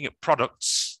you're looking at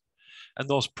products, and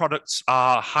those products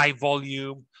are high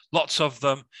volume, lots of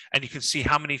them, and you can see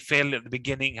how many fail at the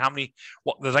beginning,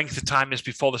 what the length of time is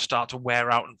before they start to wear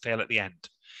out and fail at the end.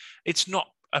 It's not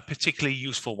a particularly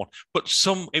useful one, but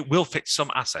it will fit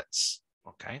some assets,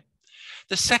 okay?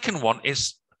 The second one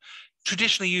is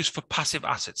traditionally used for passive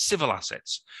assets, civil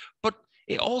assets, but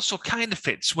it also kind of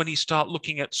fits when you start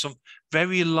looking at some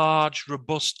very large,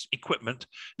 robust equipment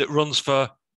that runs for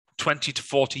 20 to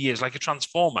 40 years, like a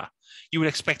transformer. You would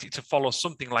expect it to follow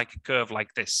something like a curve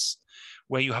like this,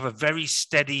 where you have a very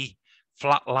steady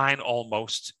flat line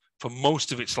almost for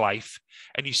most of its life,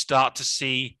 and you start to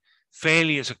see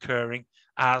failures occurring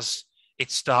as it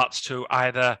starts to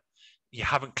either you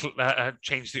haven't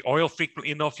changed the oil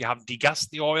frequently enough, you haven't degassed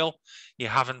the oil, you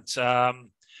haven't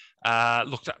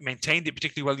maintained it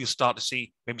particularly well, you'll start to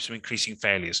see maybe some increasing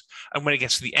failures. And when it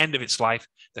gets to the end of its life,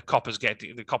 the copper's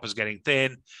getting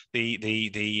thin, the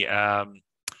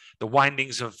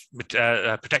windings of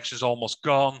protection is almost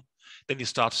gone, then you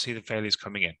start to see the failures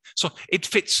coming in. So it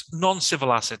fits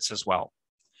non-civil assets as well.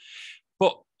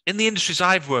 But in the industries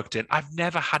I've worked in, I've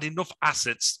never had enough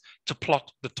assets to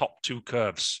plot the top 2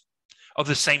 curves of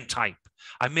the same type.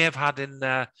 I may have had in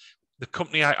the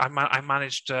company I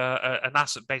managed an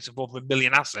asset base of over 1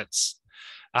 million assets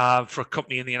for a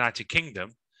company in the United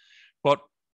Kingdom, but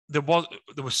they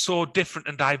were so different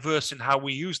and diverse in how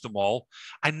we used them all.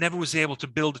 I never was able to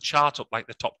build a chart up like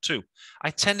the top 2.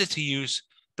 I tended to use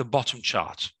the bottom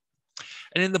chart.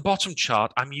 And in the bottom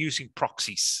chart, I'm using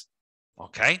proxies,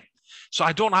 okay? So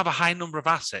I don't have a high number of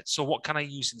assets. So what can I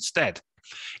use instead?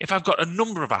 If I've got a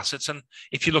number of assets, and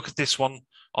if you look at this one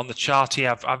on the chart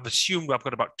here, I've assumed I've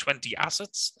got about 20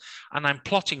 assets, and I'm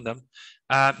plotting them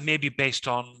maybe based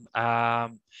on,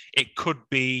 it could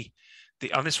be,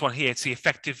 on this one here, it's the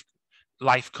effective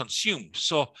life consumed.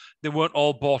 So they weren't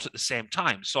all bought at the same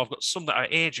time. So I've got some that are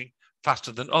aging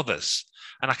faster than others.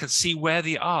 And I can see where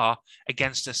they are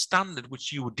against a standard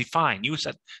which you would define. You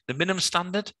set the minimum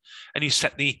standard, and you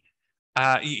set the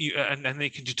and then you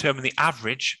can determine the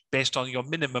average based on your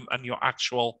minimum and your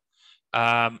actual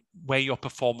where your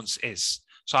performance is.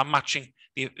 So I'm matching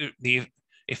the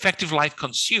effective life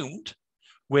consumed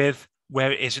with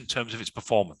where it is in terms of its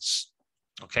performance,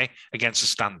 okay, against a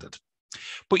standard.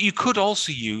 But you could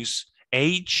also use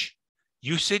age,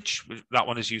 usage, that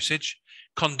one is usage,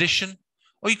 condition,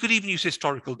 or you could even use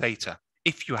historical data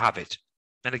if you have it.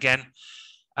 And again,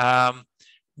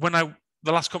 when I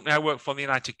the last company I worked for in the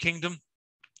United Kingdom,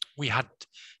 we had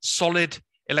solid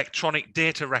electronic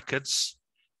data records.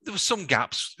 There were some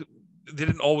gaps. They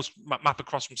didn't always map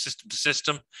across from system to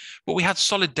system, but we had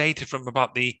solid data from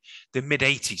about the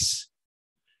mid-80s.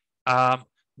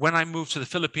 When I moved to the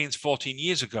Philippines 14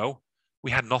 years ago,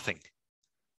 we had nothing.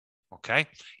 Okay.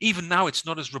 Even now, it's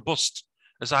not as robust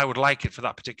as I would like it for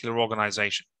that particular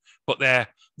organization, but they're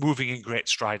moving in great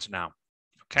strides now.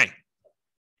 Okay.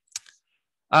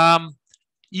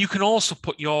 You can also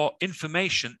put your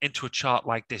information into a chart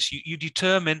like this. You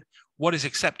determine what is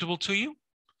acceptable to you.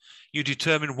 You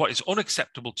determine what is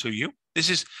unacceptable to you. This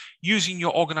is using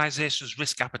your organization's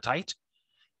risk appetite.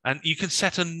 And you can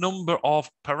set a number of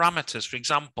parameters. For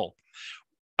example,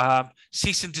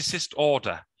 cease and desist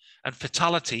order and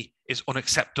fatality is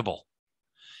unacceptable.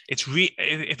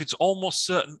 If it's almost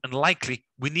certain and likely,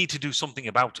 we need to do something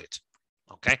about it.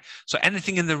 Okay, so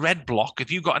anything in the red block,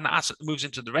 if you've got an asset that moves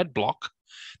into the red block,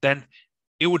 then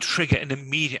it would trigger an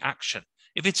immediate action.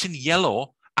 If it's in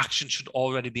yellow, action should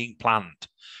already be planned.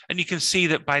 And you can see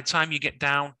that by the time you get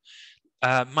down,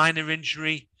 minor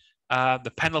injury,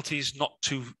 the penalty is not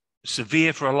too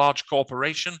severe for a large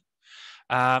corporation,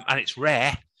 and it's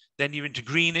rare, then you're into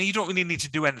green, and you don't really need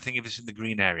to do anything if it's in the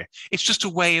green area. It's just a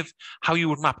way of how you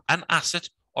would map an asset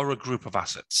or a group of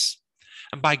assets.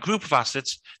 And by group of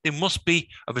assets, they must be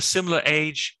of a similar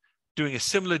age, doing a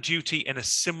similar duty in a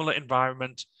similar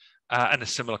environment and a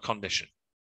similar condition.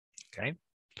 Okay,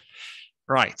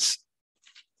 right.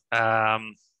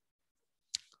 I'm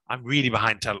really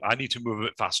behind. I need to move a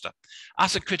bit faster.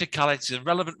 Asset criticality is a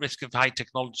relevant risk of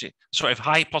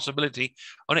high possibility,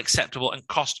 unacceptable, and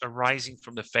cost arising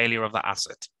from the failure of the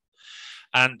asset.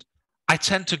 And I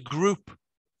tend to group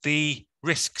the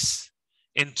risks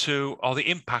into, or the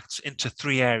impacts into,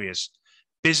 three areas: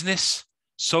 business,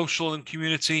 social and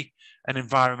community, and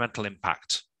environmental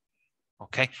impact.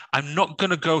 Okay, I'm not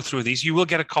going to go through these. You will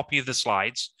get a copy of the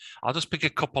slides. I'll just pick a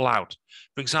couple out.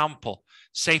 For example,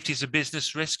 safety is a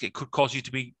business risk. It could cause you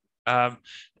to be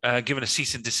given a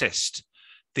cease and desist.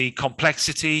 The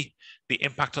complexity, the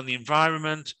impact on the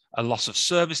environment, a loss of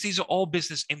service. These are all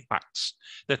business impacts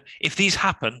that if these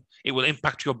happen, it will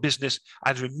impact your business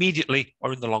either immediately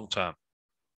or in the long term.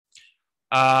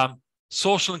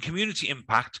 Social and community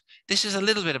impact. This is a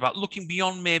little bit about looking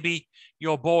beyond maybe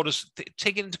your borders,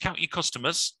 taking into account your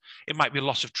customers. It might be a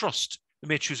loss of trust. They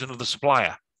may choose another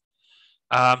supplier.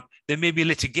 There may be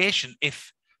litigation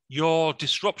if your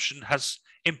disruption has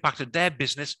impacted their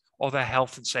business or their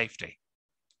health and safety.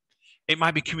 It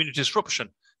might be community disruption.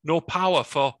 No power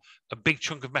for a big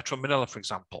chunk of Metro Manila, for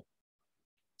example.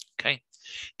 Okay.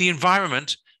 The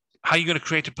environment, how are you going to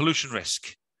create a pollution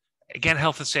risk? Again,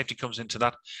 health and safety comes into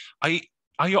that.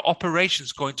 Are your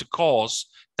operations going to cause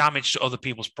damage to other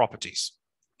people's properties?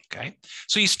 Okay.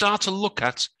 So you start to look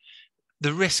at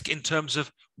the risk in terms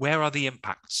of where are the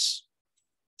impacts.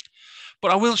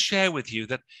 But I will share with you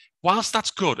that whilst that's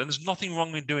good, and there's nothing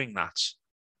wrong in doing that,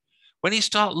 when you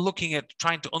start looking at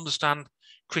trying to understand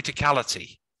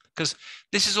criticality, because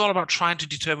this is all about trying to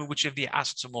determine which of the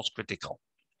assets are most critical.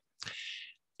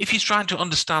 If you're trying to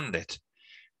understand it,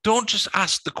 don't just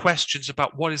ask the questions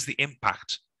about what is the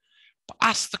impact, but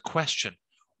ask the question,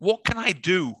 what can I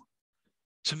do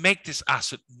to make this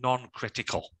asset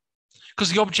non-critical?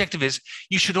 Because the objective is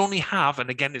you should only have, and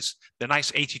again, it's the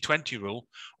nice 80-20 rule,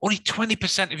 only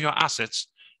 20% of your assets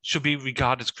should be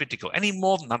regarded as critical. Any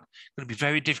more than that, it's going to be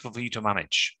very difficult for you to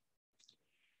manage.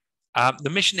 The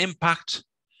mission impact,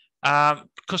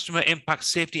 customer impact,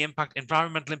 safety impact,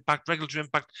 environmental impact, regulatory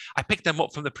impact, I picked them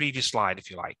up from the previous slide,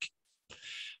 if you like.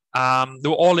 They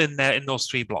were all in there in those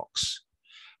three blocks.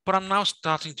 But I'm now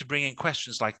starting to bring in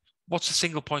questions like, what's the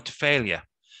single point of failure?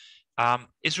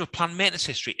 Is there a planned maintenance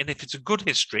history? And if it's a good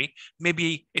history,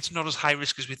 maybe it's not as high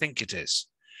risk as we think it is.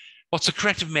 What's the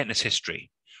corrective maintenance history?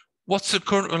 What's the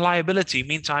current reliability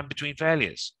meantime between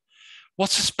failures?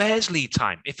 What's the spares lead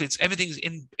time? If everything's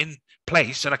in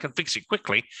place and I can fix it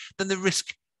quickly, then the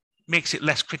risk makes it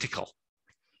less critical.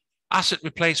 Asset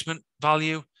replacement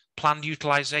value, planned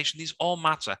utilization, these all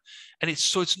matter. And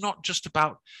it's not just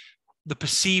about the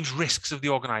perceived risks of the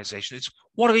organization. It's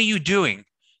what are you doing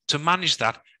to manage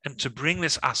that and to bring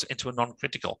this asset into a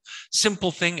non-critical?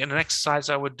 Simple thing and an exercise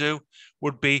I would do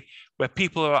would be where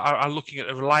people are looking at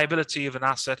the reliability of an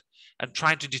asset and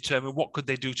trying to determine what could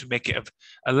they do to make it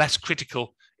a less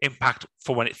critical impact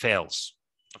for when it fails.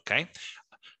 Okay,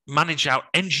 manage out,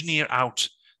 engineer out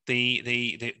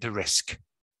the risk.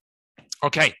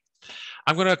 Okay,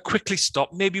 I'm going to quickly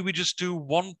stop. Maybe we just do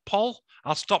one poll.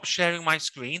 I'll stop sharing my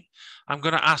screen. I'm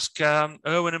going to ask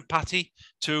Erwin and Patty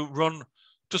to run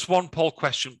Just one poll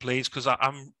question, please, because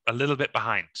I'm a little bit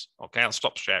behind. Okay, I'll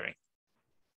stop sharing.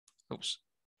 Oops.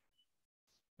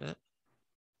 Yeah.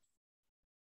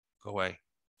 Go away.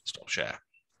 Stop share.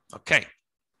 Okay.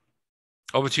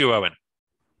 Over to you, Owen.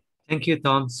 Thank you,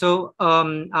 Tom. So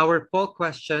our poll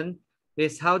question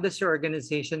is, how does your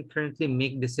organization currently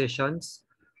make decisions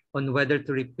on whether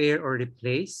to repair or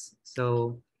replace?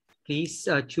 So please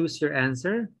choose your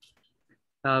answer.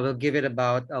 We'll give it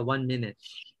about 1 minute.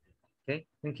 Okay,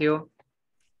 thank you.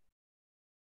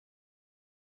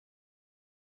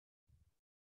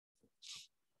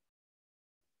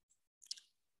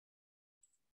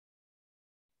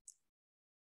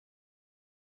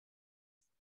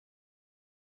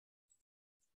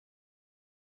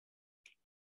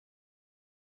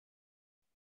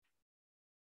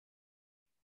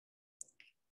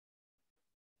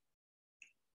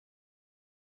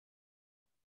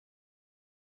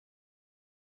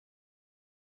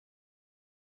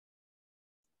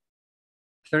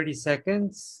 Thirty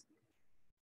seconds.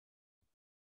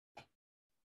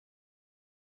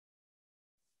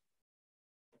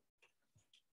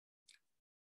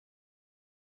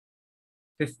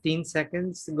 Fifteen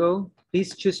seconds to go.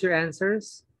 Please choose your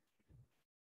answers,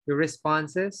 your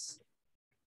responses.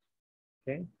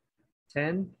 Okay.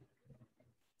 10,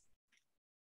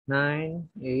 9,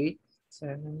 8,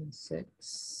 7,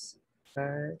 6,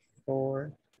 5,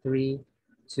 4, 3,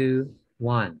 2,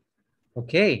 1.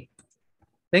 Okay.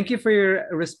 Thank you for your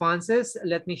responses.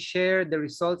 Let me share the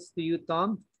results to you,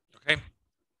 Tom. Okay.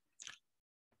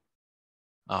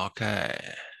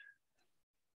 Okay.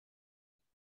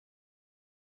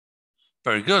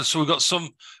 Very good. So we've got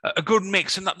a good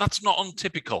mix, and that's not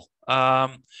untypical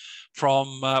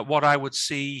from what I would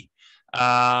see.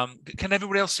 Can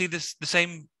everybody else see the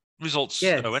same results,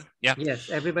 Yes. Owen? Yeah. Yes,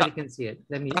 everybody can see it.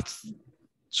 Let me.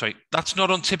 That's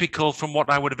not untypical from what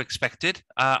I would have expected.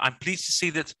 I'm pleased to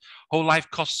see that whole life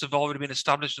costs have already been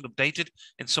established and updated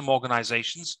in some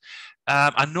organizations.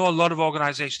 I know a lot of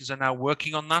organizations are now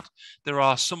working on that. There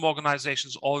are some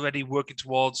organizations already working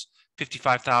towards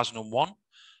 55,001.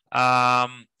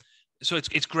 So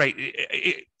it's great.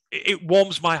 It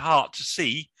warms my heart to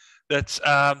see that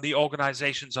the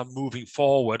organizations are moving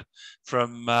forward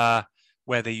from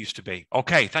where they used to be.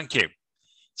 Okay, thank you.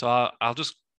 So I'll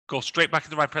just go straight back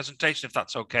into my presentation if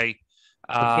that's okay.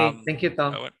 Okay, thank you,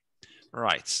 Tom.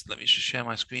 Right, let me just share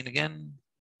my screen again.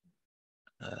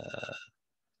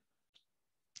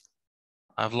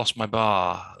 I've lost my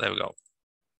bar. There we go.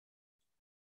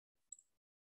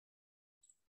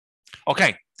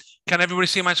 Okay, can everybody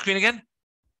see my screen again?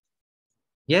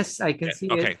 Yes, I can see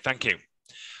it. Okay, thank you.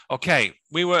 Okay,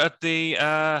 we were at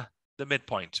the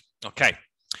midpoint. Okay.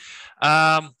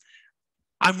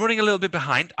 I'm running a little bit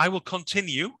behind. I will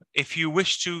continue. If you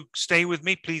wish to stay with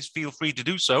me, please feel free to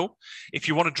do so. If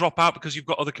you want to drop out because you've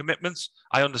got other commitments,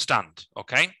 I understand,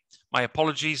 okay? My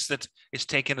apologies that it's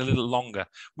taken a little longer.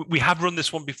 We have run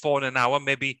this one before in an hour.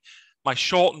 Maybe my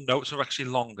shortened notes are actually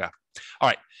longer. All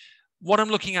right, what I'm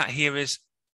looking at here is,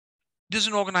 does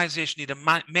an organization need a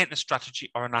maintenance strategy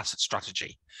or an asset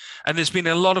strategy? And there's been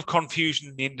a lot of confusion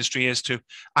in the industry as to,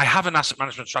 I have an asset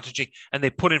management strategy and they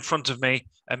put in front of me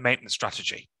a maintenance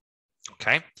strategy.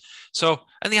 Okay. So,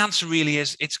 and the answer really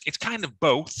is it's kind of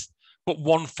both, but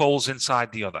one falls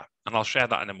inside the other. And I'll share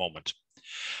that in a moment.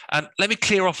 And let me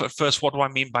clear off at first, what do I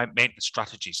mean by maintenance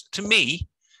strategies? To me,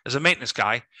 as a maintenance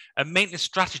guy, a maintenance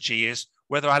strategy is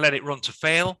whether I let it run to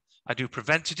fail, I do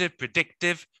preventative,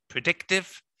 preventive,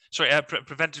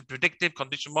 predictive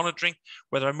condition monitoring,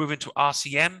 whether I move into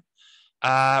RCM,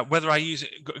 whether I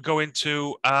go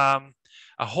into a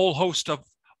whole host of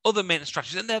other maintenance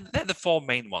strategies, and they're the four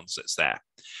main ones that's there.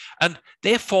 And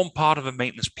they form part of a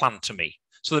maintenance plan to me.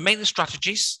 So the maintenance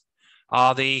strategies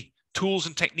are the tools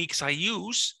and techniques I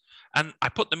use, and I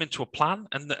put them into a plan,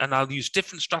 and I'll use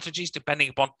different strategies depending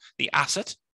upon the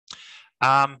asset.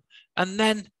 And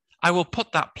then I will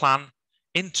put that plan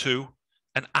into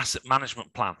an asset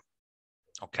management plan.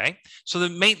 Okay, so the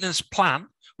maintenance plan,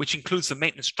 which includes the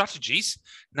maintenance strategies,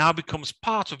 now becomes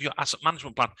part of your asset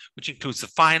management plan, which includes the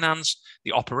finance,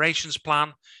 the operations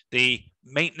plan, the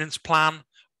maintenance plan.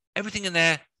 Everything in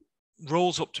there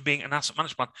rolls up to being an asset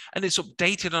management plan, and it's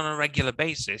updated on a regular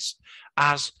basis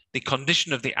as the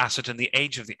condition of the asset and the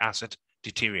age of the asset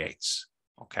deteriorates.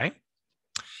 Okay,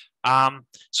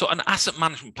 so an asset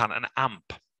management plan, an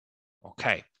AMP.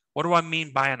 Okay, what do I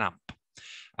mean by an AMP?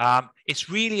 It's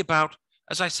really about,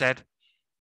 as I said,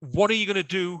 what are you going to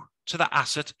do to that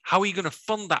asset? How are you going to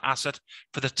fund that asset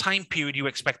for the time period you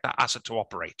expect that asset to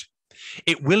operate?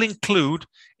 It will include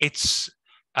its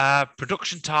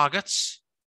production targets,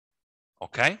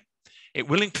 okay? It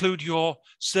will include your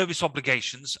service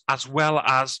obligations as well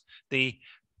as the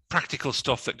practical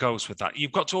stuff that goes with that.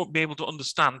 You've got to be able to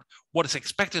understand what is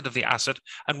expected of the asset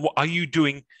and what are you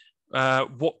doing,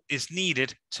 what is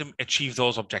needed to achieve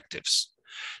those objectives.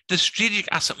 The strategic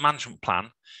asset management plan,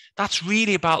 that's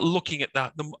really about looking at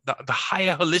the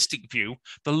higher holistic view,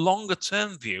 the longer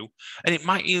term view, and it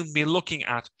might even be looking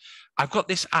at, I've got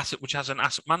this asset which has an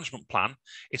asset management plan.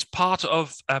 It's part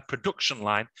of a production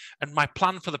line, and my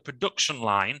plan for the production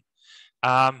line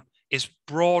is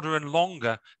broader and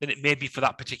longer than it may be for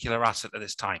that particular asset at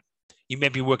this time. You may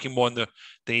be working more in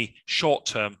the short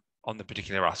term on the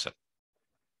particular asset.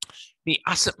 The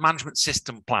asset management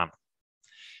system plan.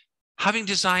 Having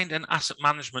designed an asset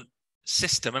management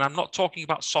system, and I'm not talking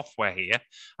about software here,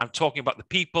 I'm talking about the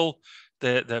people,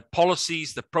 the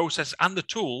policies, the process, and the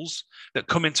tools that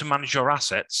come in to manage your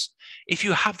assets. If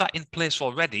you have that in place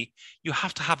already, you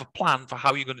have to have a plan for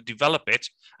how you're going to develop it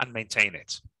and maintain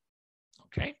it.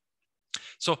 Okay?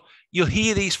 So you'll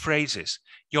hear these phrases.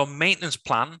 Your maintenance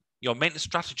plan, your maintenance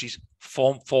strategies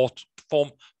form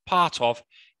part of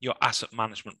your asset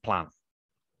management plan.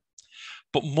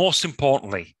 But most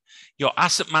importantly, your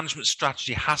asset management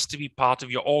strategy has to be part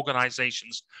of your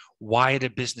organization's wider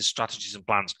business strategies and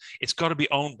plans. It's got to be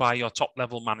owned by your top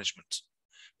level management,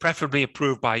 preferably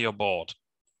approved by your board.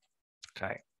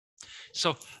 Okay.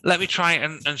 So let me try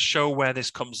and show where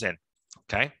this comes in.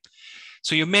 Okay.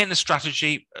 So your maintenance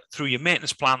strategy through your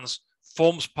maintenance plans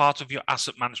forms part of your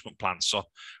asset management plan. So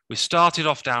we started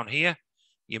off down here,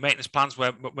 your maintenance plans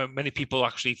where many people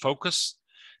actually focus.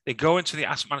 They go into the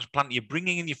asset management plan. You're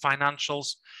bringing in your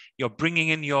financials. You're bringing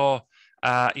in your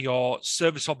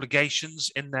service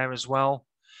obligations in there as well.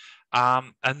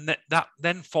 And that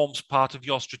then forms part of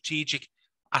your strategic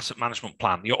asset management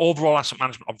plan, your overall asset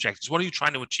management objectives. What are you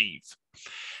trying to achieve?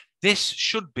 This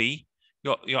should be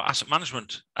your asset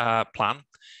management plan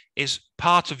is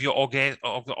part of your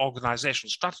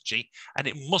organizational strategy, and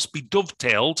it must be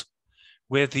dovetailed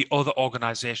with the other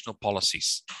organizational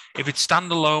policies. If it's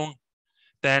standalone,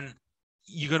 then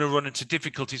you're going to run into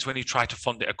difficulties when you try to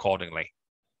fund it accordingly.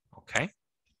 Okay.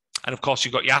 And of course,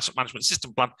 you've got your asset management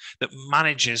system plan that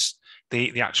manages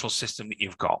the actual system that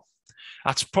you've got.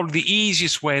 That's probably the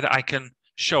easiest way that I can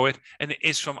show it. And it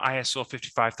is from ISO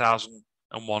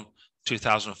 55001,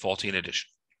 2014 edition.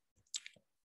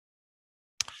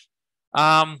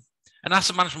 An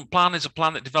asset management plan is a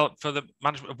plan that developed for the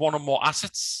management of one or more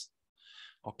assets.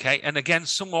 Okay. And again,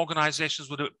 some organizations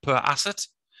will do it per asset.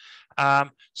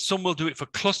 Some will do it for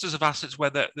clusters of assets where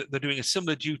they're doing a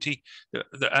similar duty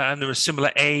and they're a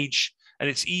similar age, and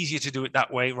it's easier to do it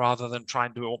that way rather than try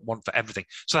and do one for everything.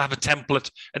 So they have a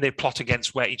template and they plot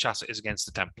against where each asset is against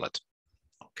the template.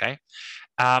 Okay.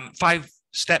 5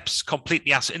 steps: complete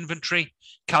the asset inventory,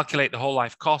 calculate the whole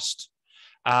life cost.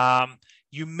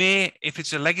 You may, if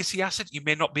it's a legacy asset, you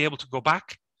may not be able to go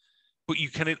back, but you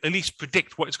can at least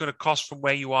predict what it's going to cost from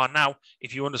where you are now.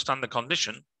 If you understand the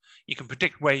condition, you can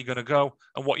predict where you're going to go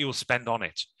and what you will spend on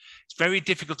it. It's very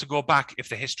difficult to go back if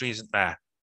the history isn't there.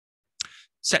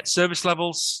 Set service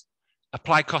levels,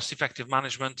 apply cost-effective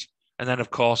management, and then, of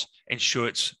course, ensure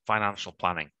it's financial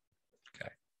planning.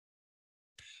 Okay.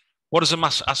 What does a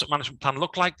asset management plan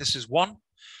look like? This is one.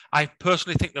 I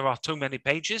personally think there are too many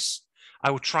pages. I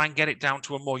would try and get it down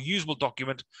to a more usable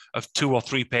document of 2 or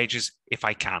 3 pages if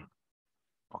I can.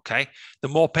 Okay. The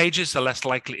more pages, the less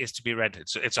likely it is to be read.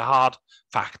 It's a hard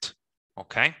fact.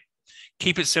 Okay.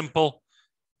 Keep it simple.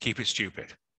 Keep it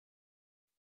stupid.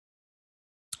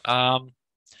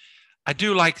 I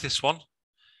do like this one.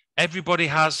 Everybody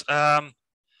has what's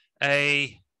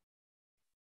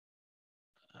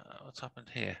happened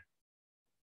here?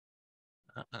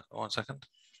 1 second.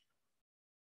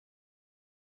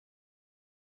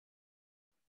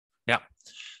 Yeah.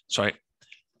 Sorry.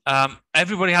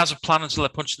 Everybody has a plan until they're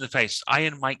punched in the face.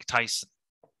 Iron Mike Tyson.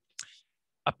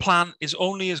 A plan is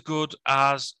only as good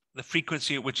as the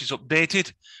frequency at which it's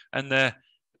updated, and the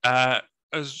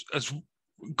as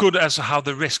good as how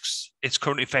the risks it's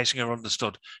currently facing are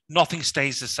understood. Nothing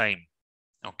stays the same.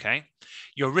 Okay,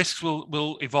 your risks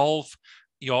will evolve.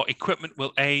 Your equipment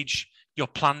will age. Your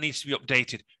plan needs to be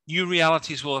updated. New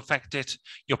realities will affect it.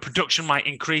 Your production might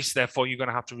increase. Therefore, you're going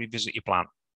to have to revisit your plan.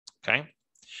 Okay,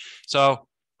 so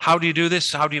how do you do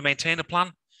this? How do you maintain a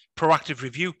plan? Proactive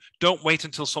review. Don't wait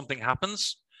until something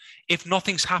happens. If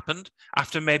nothing's happened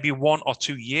after maybe 1 or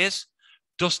 2 years,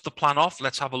 dust the plan off.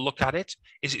 Let's have a look at it.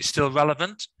 Is it still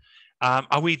relevant?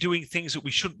 Are we doing things that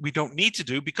we don't need to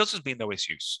do because there's been no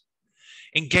issues?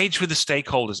 Engage with the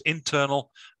stakeholders,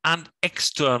 internal and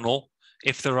external,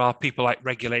 if there are people like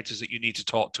regulators that you need to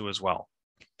talk to as well.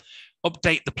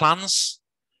 Update the plans.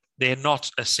 They're not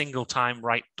a single time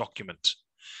write document.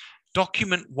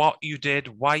 Document what you did,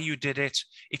 why you did it.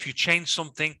 If you changed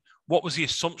something, what was the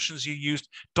assumptions you used?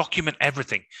 Document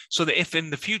everything so that if in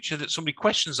the future that somebody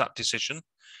questions that decision,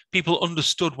 people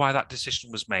understood why that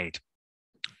decision was made.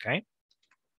 Okay.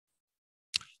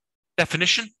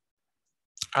 Definition.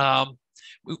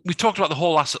 We talked about the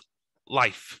whole asset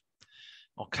life.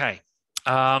 Okay.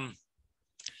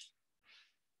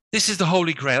 This is the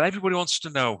holy grail. Everybody wants to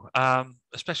know,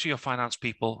 especially your finance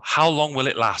people, how long will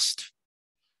it last?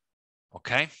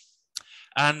 Okay.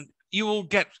 And you will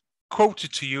get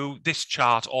quoted to you this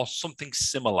chart or something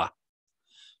similar.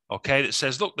 Okay. That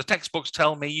says, look, the textbooks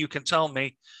tell me, you can tell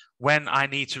me when I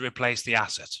need to replace the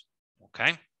asset.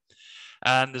 Okay.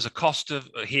 And there's a cost of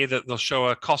here that they'll show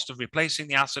a cost of replacing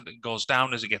the asset that goes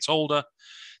down as it gets older.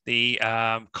 The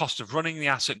cost of running the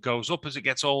asset goes up as it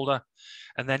gets older.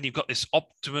 And then you've got this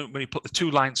optimum. When you put the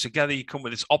two lines together, you come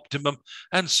with this optimum.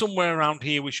 And somewhere around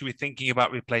here, we should be thinking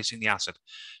about replacing the asset,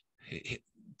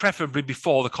 preferably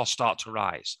before the costs start to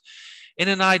rise. In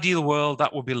an ideal world,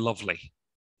 that would be lovely.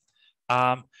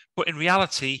 But in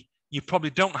reality, you probably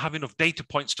don't have enough data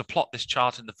points to plot this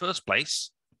chart in the first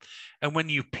place. And when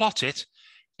you plot it,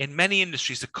 in many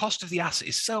industries, the cost of the asset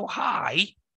is so high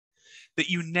that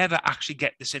you never actually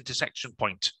get this intersection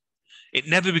point. It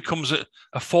never becomes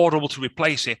affordable to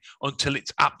replace it until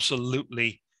it's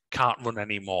absolutely can't run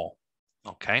anymore.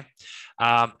 Okay.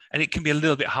 And it can be a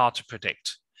little bit hard to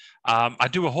predict. I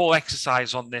do a whole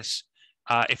exercise on this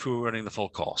if we were running the full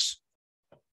course.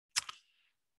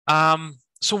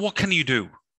 So what can you do?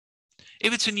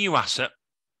 If it's a new asset,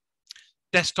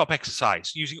 desktop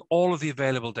exercise using all of the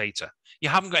available data. You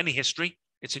haven't got any history.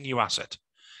 It's a new asset.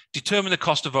 Determine the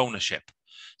cost of ownership.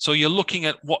 So you're looking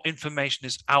at what information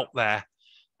is out there.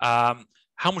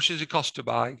 How much does it cost to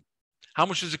buy? How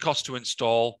much does it cost to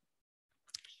install?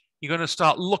 You're going to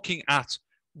start looking at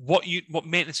what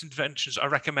maintenance interventions are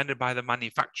recommended by the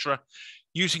manufacturer.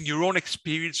 Using your own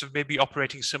experience of maybe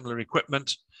operating similar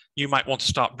equipment, you might want to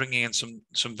start bringing in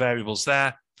some variables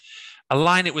there.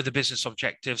 Align it with the business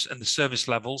objectives and the service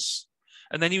levels,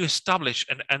 and then you establish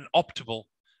an optimal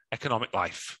economic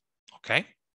life. Okay.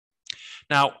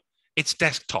 Now, it's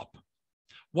desktop.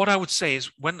 What I would say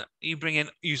is when you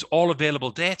use all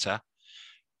available data,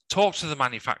 talk to the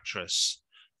manufacturers,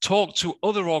 talk to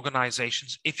other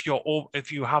organizations if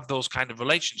you have those kind of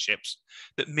relationships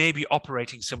that may be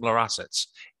operating similar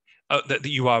assets that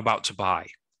you are about to buy.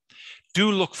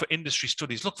 Do look for industry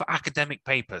studies, look for academic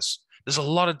papers. There's a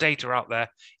lot of data out there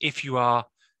if you are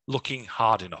looking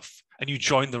hard enough and you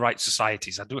join the right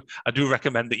societies. I do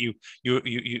recommend that you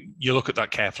look at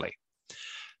that carefully.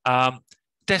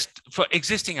 For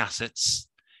existing assets,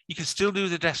 you can still do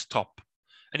the desktop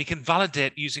and you can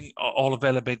validate using all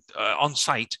available on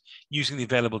site using the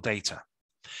available data.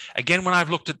 Again, when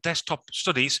I've looked at desktop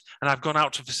studies and I've gone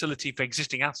out to facility for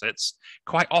existing assets,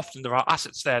 quite often there are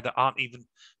assets there that aren't even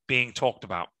being talked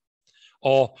about.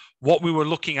 Or what we were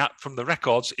looking at from the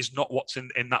records is not what's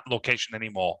in that location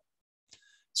anymore.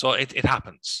 So it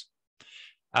happens.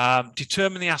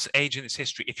 Determine the asset age and its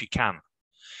history if you can.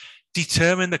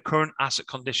 Determine the current asset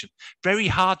condition. Very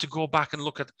hard to go back and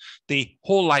look at the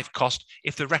whole life cost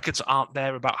if the records aren't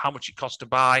there about how much it costs to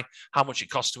buy, how much it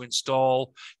costs to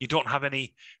install. You don't have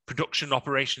any production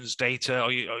operations data,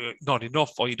 or not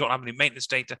enough, or you don't have any maintenance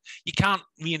data. You can't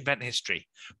reinvent history.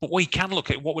 But what you can look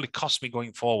at, what will it cost me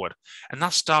going forward? And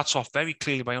that starts off very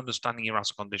clearly by understanding your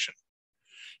asset condition.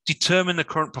 Determine the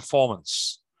current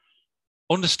performance.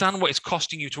 Understand what it's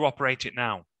costing you to operate it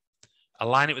now.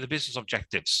 Align it with the business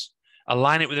objectives.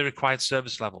 Align it with the required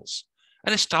service levels,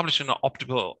 and establish an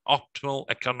optimal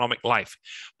economic life.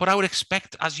 But I would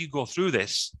expect as you go through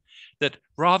this, that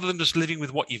rather than just living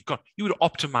with what you've got, you would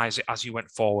optimize it as you went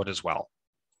forward as well.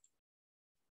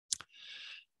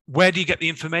 Where do you get the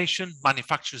information?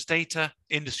 Manufacturers' data,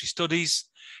 industry studies,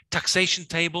 taxation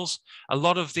tables. A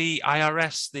lot of the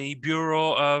IRS, the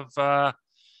Bureau of,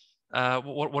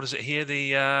 what is it here?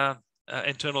 The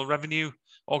Internal Revenue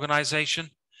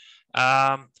Organization.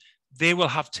 They will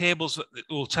have tables that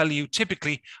will tell you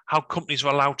typically how companies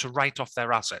are allowed to write off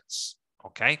their assets,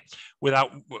 okay,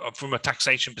 from a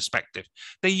taxation perspective.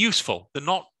 They're useful. They're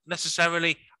not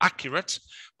necessarily accurate,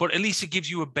 but at least it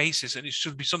gives you a basis, and it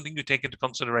should be something you take into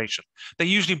consideration. They're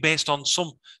usually based on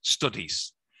some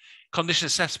studies. Condition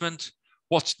assessment,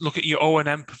 look at your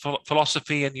O&M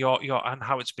philosophy and and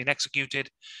how it's been executed.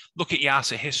 Look at your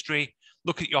asset history,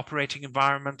 look at your operating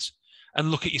environment, and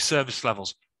look at your service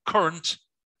levels, current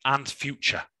and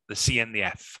future, the C and the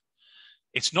F.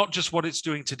 It's not just what it's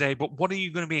doing today, but what are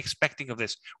you going to be expecting of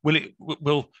this?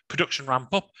 Will production ramp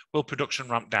up? Will production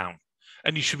ramp down?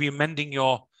 And you should be amending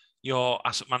your your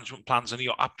asset management plans and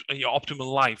your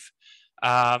optimal life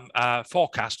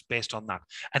forecast based on that.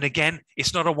 And again,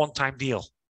 it's not a one-time deal.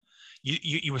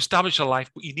 You establish a life,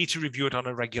 but you need to review it on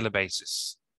a regular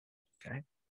basis. Okay.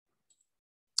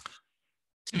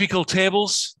 Typical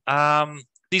tables.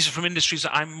 These are from industries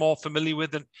that I'm more familiar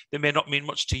with, and they may not mean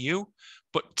much to you.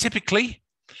 But typically,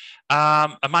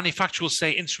 a manufacturer will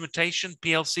say instrumentation,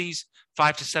 PLCs,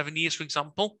 5 to 7 years, for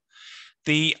example.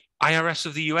 The IRS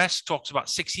of the US talks about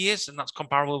 6 years, and that's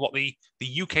comparable to what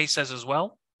the UK says as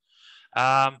well.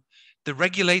 The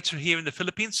regulator here in the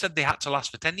Philippines said they had to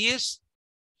last for 10 years.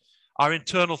 Our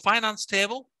internal finance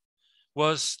table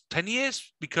was 10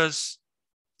 years because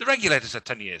the regulator said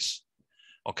 10 years.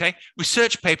 Okay,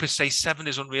 research papers say 7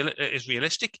 is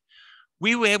realistic.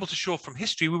 We were able to show from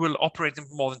history we were operating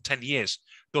for more than 10 years,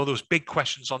 though there was big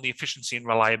questions on the efficiency and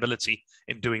reliability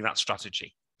in doing that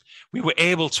strategy. We were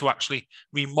able to actually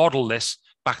remodel this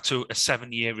back to a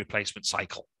 7-year replacement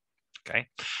cycle. Okay,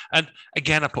 and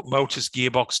again, I put motors,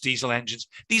 gearbox, diesel engines.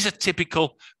 These are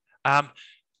typical.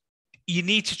 You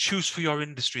need to choose for your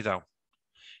industry though,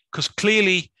 because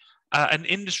clearly an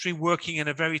industry working in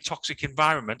a very toxic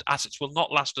environment, assets will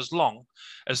not last as long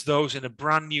as those in a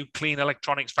brand new clean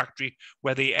electronics factory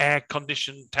where the air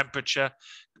condition, temperature,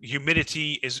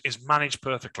 humidity is managed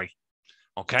perfectly.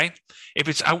 Okay, if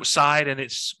it's outside and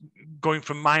it's going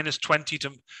from -20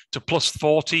 to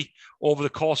 +40 over the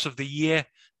course of the year,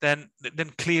 then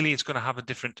clearly it's going to have a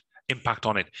different impact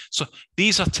on it. So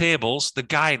these are tables, the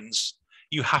guidance,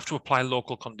 you have to apply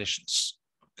local conditions.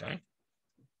 Okay.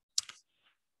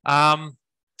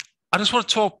 I just want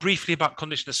to talk briefly about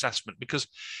condition assessment because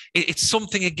it's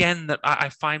something, again, that I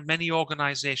find many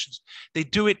organizations, they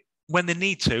do it when they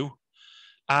need to,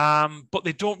 but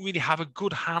they don't really have a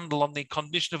good handle on the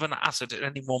condition of an asset at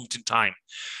any moment in time.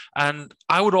 And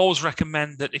I would always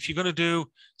recommend that if you're going to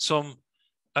do some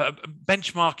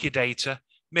benchmark your data,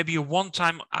 maybe a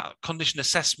one-time condition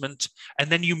assessment, and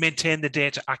then you maintain the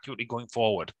data accurately going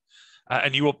forward.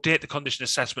 And you update the condition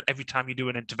assessment every time you do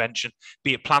an intervention,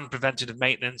 be it planned preventative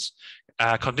maintenance,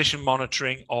 condition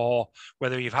monitoring, or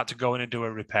whether you've had to go in and do a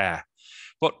repair.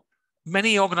 But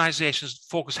many organizations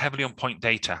focus heavily on point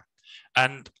data,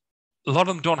 and a lot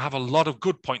of them don't have a lot of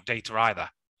good point data either.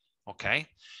 Okay.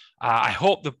 I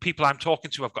hope the people I'm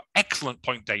talking to have got excellent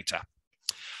point data.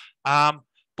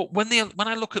 But when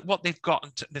I look at what they've got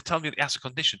and they tell me the asset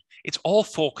condition, it's all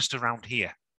focused around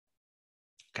here.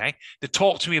 Okay, they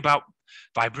talk to me about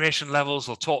vibration levels,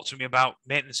 they'll talk to me about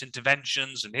maintenance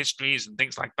interventions and histories and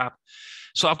things like that.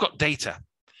 So I've got data.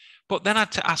 But then I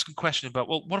had to ask a question about,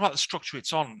 well, what about the structure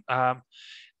it's on?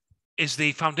 Is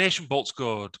the foundation bolts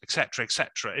good, et cetera, et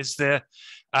cetera? Is the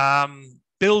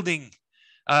building,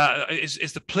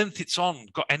 is the plinth it's on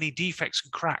got any defects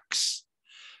and cracks?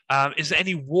 Is there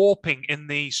any warping in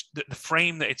the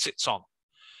frame that it sits on?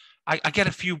 I get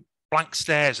a few blank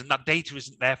stares and that data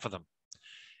isn't there for them.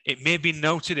 It may be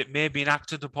noted, it may be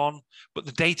acted upon, but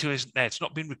the data isn't there. It's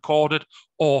not been recorded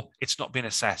or it's not been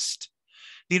assessed.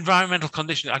 The environmental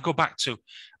condition, I go back to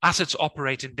assets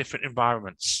operate in different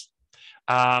environments.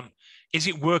 Is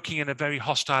it working in a very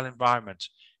hostile environment?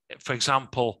 For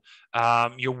example,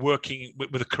 you're working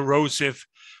with a corrosive,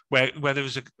 where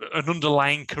there's an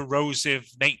underlying corrosive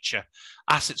nature.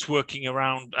 Assets working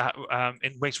around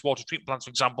in wastewater treatment plants, for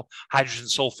example, hydrogen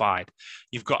sulfide.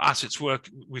 You've got assets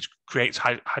which creates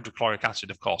hydrochloric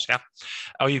acid, of course, yeah?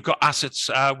 Or you've got assets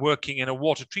working in a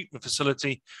water treatment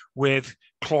facility with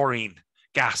chlorine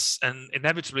gas, and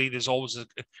inevitably there's always a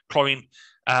chlorine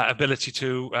ability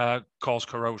to cause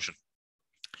corrosion.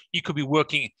 You could be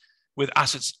working with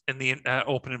assets in the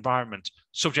open environment,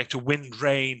 subject to wind,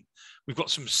 rain. We've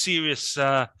got some serious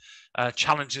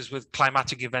challenges with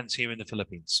climatic events here in the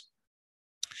Philippines.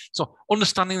 So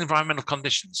understanding the environmental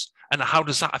conditions and how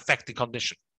does that affect the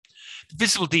condition.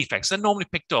 Visible defects, they're normally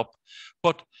picked up,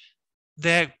 but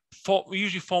they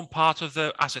usually form part of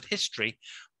the asset history.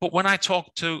 But when I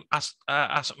talk to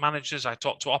asset managers, I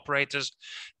talk to operators,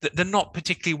 they're not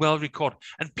particularly well recorded.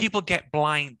 And people get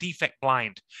blind, defect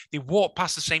blind. They walk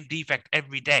past the same defect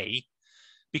every day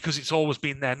because it's always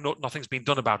been there. Nothing's been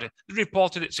done about it. They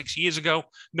reported it 6 years ago.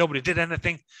 Nobody did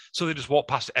anything. So they just walk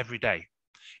past it every day.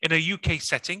 In a UK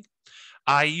setting,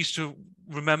 I used to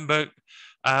remember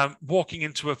walking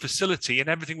into a facility and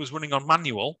everything was running on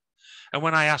manual. And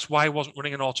when I asked why it wasn't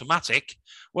running on automatic,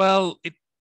 well,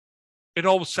 it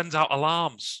always sends out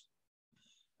alarms.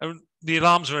 And the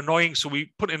alarms are annoying, so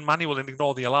we put in manual and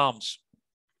ignore the alarms.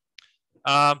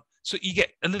 So you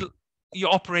get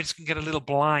your operators can get a little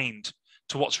blind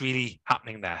to what's really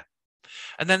happening there.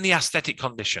 And then the aesthetic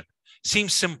condition.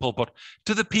 Seems simple, but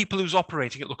do the people who's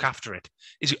operating it look after it?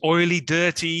 Is it oily,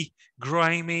 dirty,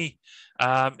 grimy?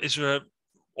 Is there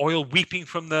oil weeping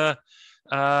from the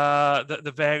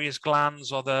various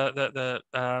glands or the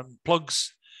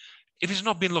plugs? If it's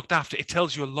not being looked after, it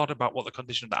tells you a lot about what the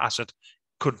condition of the asset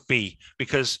could be,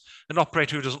 because an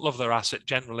operator who doesn't love their asset,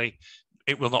 generally,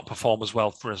 it will not perform as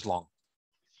well for as long.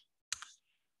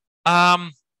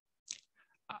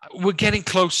 We're getting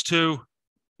close to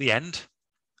the end.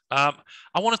 I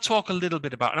want to talk a little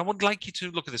bit about, and I would like you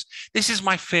to look at this. This is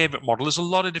my favorite model. There's a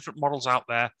lot of different models out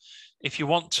there. If you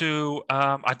want to,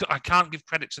 I can't give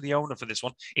credit to the owner for this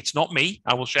one. It's not me.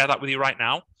 I will share that with you right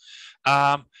now.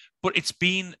 But it's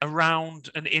been around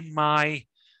and in my,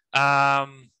 how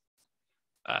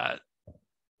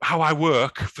I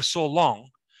work for so long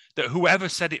that whoever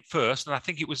said it first, and I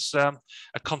think it was a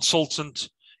consultant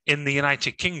in the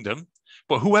United Kingdom,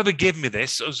 but whoever gave me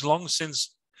this has long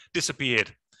since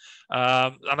disappeared.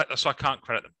 So I can't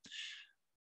credit them.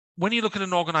 When you look at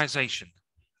an organization,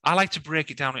 I like to break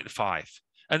it down into 5.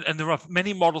 And there are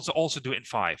many models that also do it in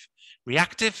 5.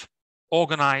 Reactive,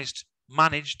 organized,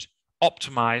 managed,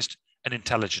 optimized, and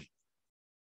intelligent.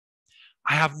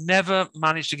 I have never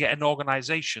managed to get an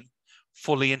organization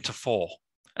fully into 4.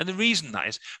 And the reason that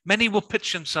is, many will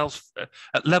pitch themselves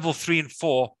at level 3 and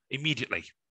 4 immediately.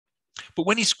 But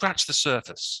when you scratch the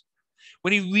surface,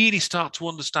 when you really start to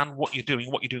understand what you're doing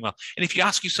well, and if you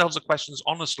ask yourselves the questions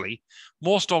honestly,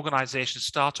 most organizations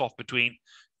start off between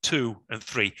 2 and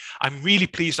 3. I'm really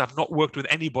pleased I've not worked with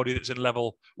anybody that's in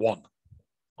level 1.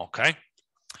 Okay.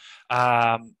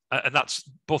 And that's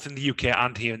both in the UK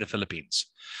and here in the Philippines.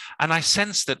 And I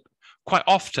sense that quite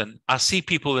often I see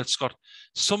people that's got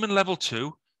some in level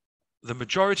 2, the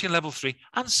majority in level 3,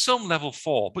 and some level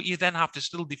 4, but you then have to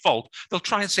still default. They'll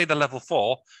try and say they're level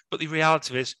 4, but the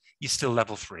reality is you're still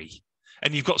level 3.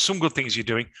 And you've got some good things you're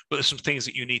doing, but there's some things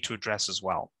that you need to address as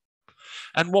well.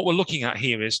 And what we're looking at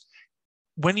here is,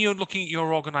 when you're looking at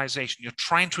your organization, you're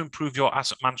trying to improve your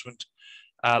asset management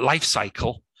life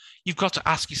cycle, you've got to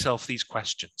ask yourself these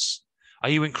questions. Are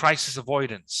you in crisis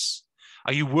avoidance?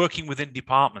 Are you working within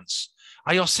departments?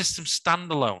 Are your systems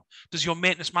standalone? Does your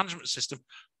maintenance management system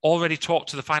already talk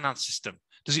to the finance system?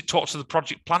 Does it talk to the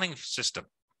project planning system?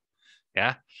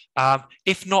 Yeah.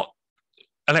 If not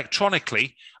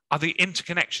electronically, are the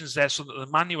interconnections there so that the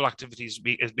manual activities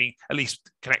is being, at least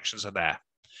connections are there?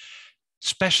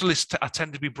 Specialists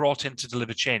tend to be brought in to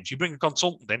deliver change. You bring a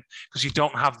consultant in because you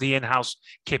don't have the in-house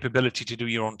capability to do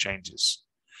your own changes.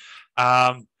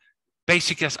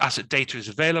 Basic asset data is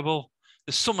available.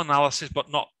 There's some analysis,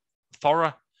 but not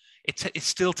thorough. It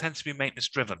still tends to be maintenance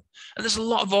driven. And there's a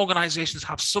lot of organizations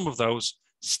have some of those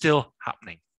still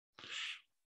happening.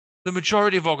 The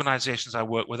majority of organizations I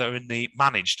work with are in the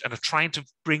managed and are trying to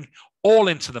bring all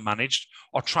into the managed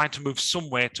or trying to move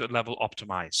somewhere to a level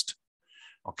optimized.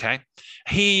 Okay.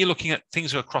 Here you're looking at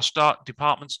things across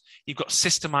departments. You've got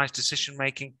systemized decision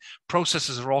making.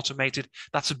 Processes are automated.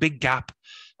 That's a big gap.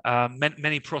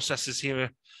 Many processes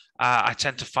here I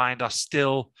tend to find are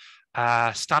still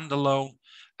standalone.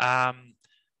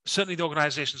 Certainly the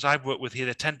organizations I've worked with here,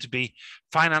 they tend to be,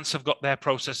 finance have got their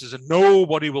processes and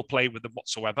nobody will play with them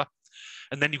whatsoever.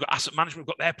 And then you've got asset management,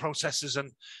 got their processes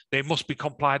and they must be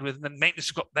complied with. And then maintenance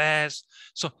have got theirs.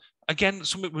 So again,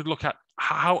 something we'd look at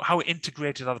how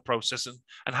integrated are the processes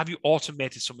and have you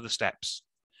automated some of the steps?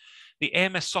 The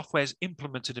AMS software is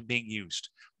implemented and being used.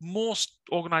 Most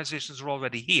organizations are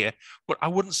already here, but I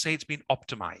wouldn't say it's been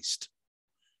optimized.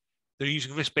 They're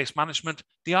using risk-based management.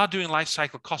 They are doing life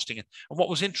cycle costing. And what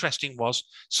was interesting was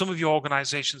some of your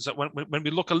organizations that when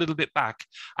we look a little bit back,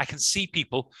 I can see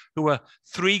people who are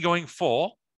 3 going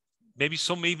 4, maybe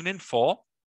some even in 4,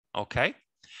 okay?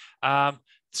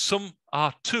 Some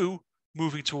are 2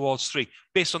 moving towards 3,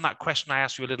 based on that question I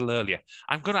asked you a little earlier.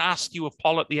 I'm going to ask you a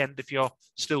poll at the end if you're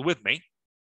still with me.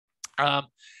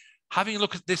 Having a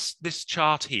look at this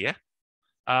chart here,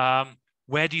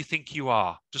 where do you think you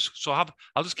are?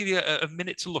 I'll just give you a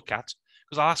minute to look at,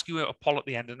 because I'll ask you a poll at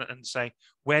the end and say,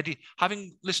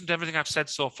 having listened to everything I've said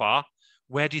so far,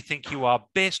 where do you think you are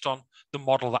based on the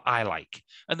model that I like?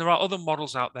 And there are other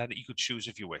models out there that you could choose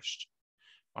if you wished.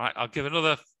 All right, I'll give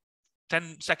another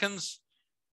 10 seconds.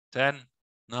 10,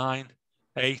 9,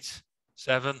 8,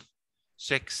 7,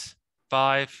 6,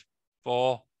 5,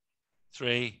 4,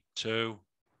 3, 2,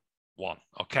 1.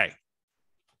 Okay.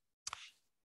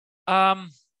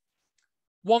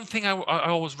 One thing I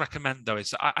always recommend, though,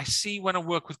 is that I see when I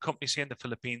work with companies here in the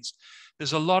Philippines,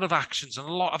 there's a lot of actions and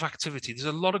a lot of activity. There's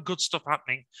a lot of good stuff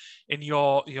happening in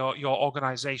your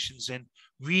organizations in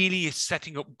really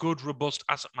setting up good, robust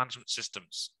asset management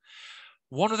systems.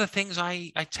 One of the things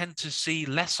I tend to see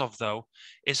less of, though,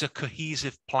 is a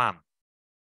cohesive plan.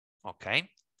 Okay.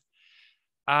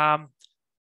 I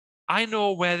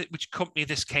know which company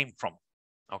this came from.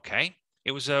 Okay.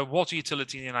 It was a water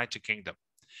utility in the United Kingdom.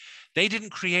 They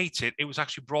didn't create it. It was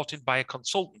actually brought in by a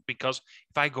consultant, because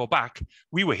if I go back,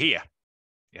 we were here.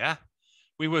 Yeah.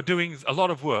 We were doing a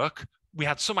lot of work. We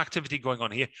had some activity going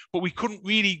on here, but we couldn't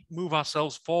really move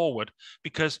ourselves forward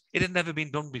because it had never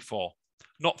been done before.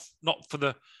 Not for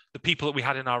the people that we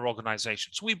had in our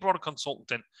organization. So we brought a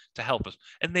consultant in to help us,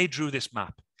 and they drew this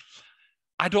map.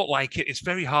 I don't like it. It's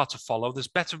very hard to follow. There's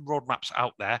better roadmaps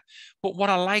out there. But what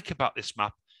I like about this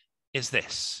map is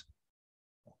this.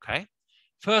 Okay.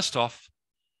 First off,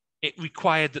 it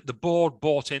required that the board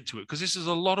bought into it, because this is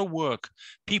a lot of work.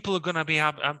 People are going to be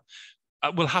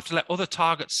will have to let other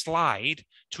targets slide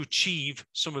to achieve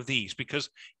some of these,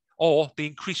 or they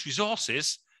increase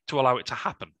resources to allow it to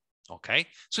happen. Okay,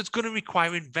 so it's going to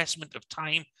require investment of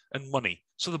time and money.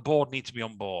 So the board needs to be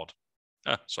on board.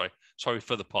 Sorry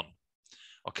for the pun.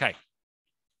 Okay.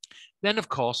 Then, of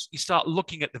course, you start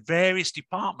looking at the various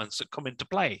departments that come into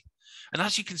play. And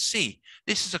as you can see,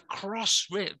 this is a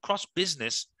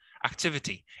cross-business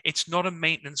activity. It's not a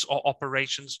maintenance or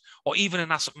operations or even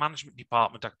an asset management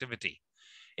department activity.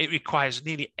 It requires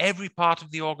nearly every part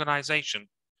of the organization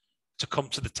to come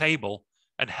to the table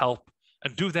and help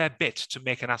and do their bit to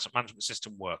make an asset management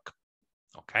system work.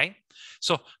 Okay,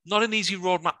 so not an easy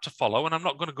roadmap to follow, and I'm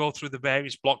not going to go through the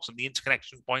various blocks and the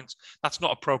interconnection points. That's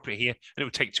not appropriate here, and it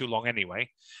would take too long anyway.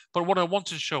 But what I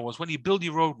wanted to show was when you build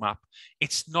your roadmap,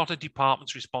 it's not a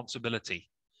department's responsibility.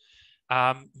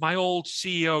 My old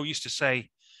CEO used to say,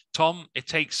 Tom, it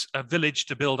takes a village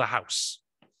to build a house,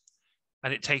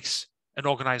 and it takes an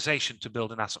organization to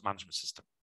build an asset management system.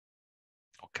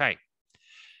 Okay,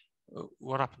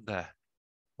 what happened there?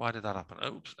 Why did that happen?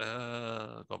 Oops,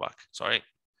 go back. Sorry.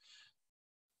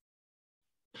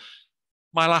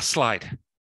 My last slide.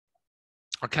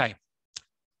 Okay.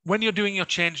 When you're doing your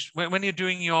when you're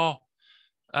doing your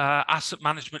asset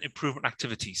management improvement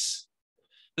activities,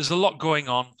 there's a lot going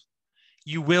on.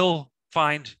 You will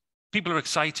find people are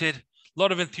excited, a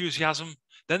lot of enthusiasm.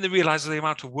 Then they realize the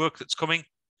amount of work that's coming.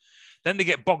 Then they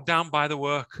get bogged down by the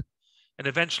work, and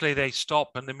eventually they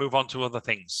stop and they move on to other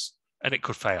things, and it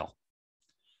could fail.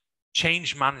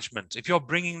 Change management. If you're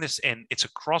bringing this in, it's a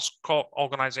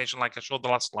cross-organization, like I showed the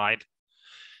last slide.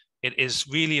 It is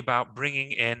really about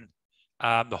bringing in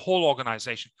the whole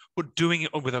organization, but doing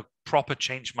it with a proper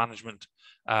change management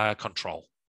control.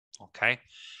 Okay.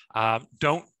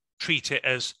 Don't treat it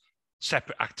as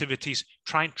separate activities.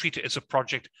 Try and treat it as a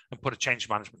project and put a change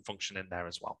management function in there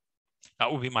as well.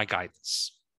 That would be my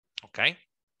guidance. Okay.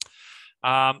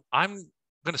 I'm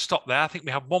going to stop there. I think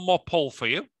we have one more poll for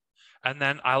you, and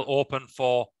then I'll open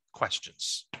for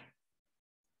questions.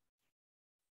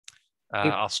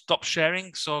 I'll stop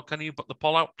sharing. So can you put the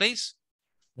poll out, please?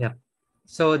 Yeah.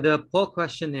 So the poll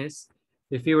question is,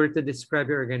 if you were to describe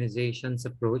your organization's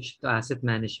approach to asset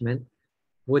management,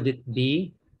 would it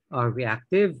be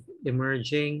reactive,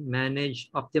 emerging,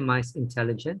 managed, optimized,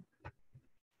 intelligent?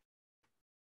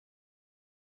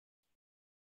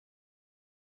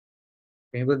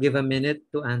 Okay, we'll give a minute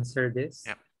to answer this.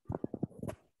 Yeah.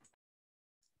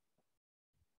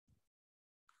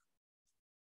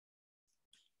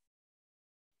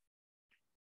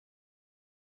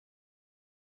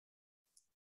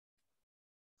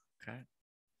 Okay.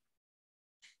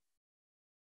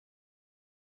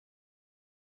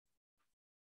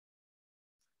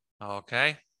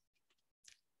 Okay.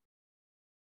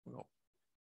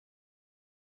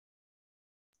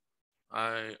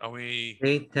 Are we?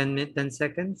 Okay, 10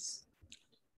 seconds.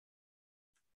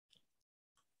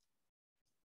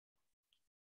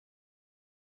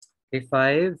 Okay,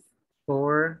 5,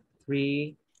 4,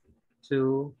 3,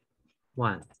 2,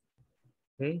 1.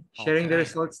 Okay, sharing the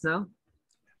results now.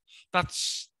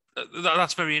 That's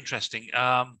very interesting.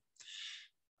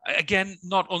 Again,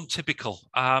 not untypical.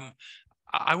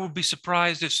 I would be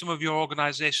surprised if some of your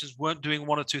organizations weren't doing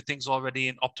one or two things already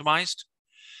in optimized.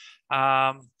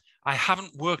 I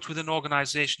haven't worked with an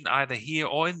organization either here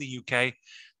or in the UK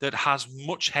that has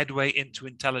much headway into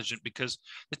intelligent, because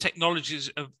the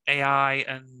technologies of AI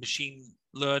and machine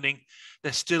learning,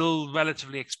 they're still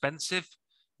relatively expensive,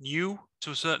 new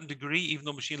to a certain degree, even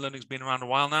though machine learning has been around a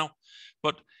while now.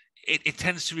 But it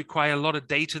tends to require a lot of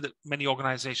data that many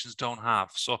organizations don't have.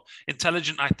 So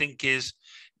intelligent, I think, is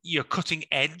your cutting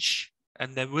edge,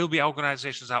 and there will be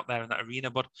organizations out there in that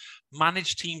arena, but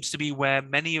managed teams to be where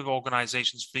many of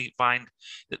organizations find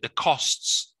that the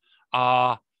costs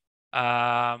are,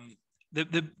 what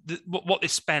they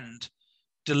spend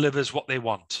delivers what they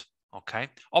want. Okay,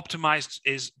 optimized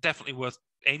is definitely worth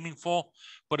aiming for,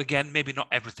 but again, maybe not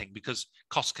everything, because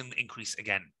costs can increase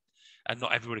again and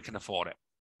not everybody can afford it.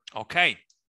 Okay,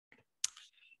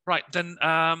 right, then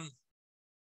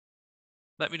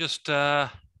let me just go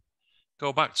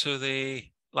back to the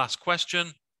last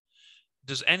question.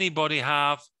 Does anybody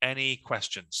have any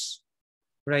questions?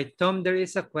 Right, Tom, there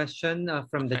is a question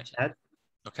from the Okay. chat.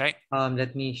 Okay.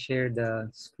 Let me share the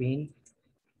screen.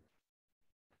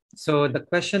 So the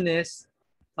question is,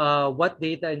 what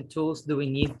data and tools do we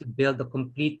need to build a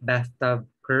complete bathtub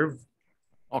curve?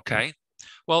 Okay.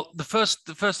 Well, the first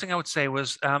thing I would say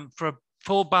was for a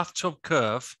full bathtub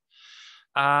curve,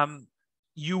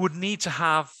 you would need to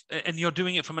have, and you're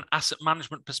doing it from an asset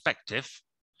management perspective,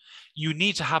 you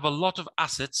need to have a lot of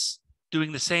assets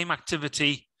doing the same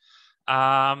activity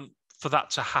for that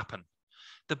to happen.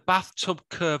 The bathtub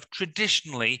curve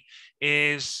traditionally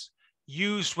is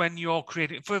used when you're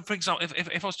creating, for example,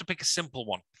 if I was to pick a simple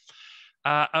one,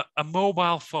 a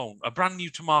mobile phone, a brand new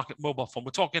to market mobile phone,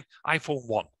 we're talking iPhone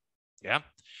 1, yeah?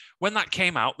 When that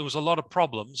came out, there was a lot of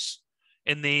problems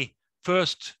in the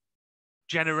first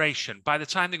generation. By the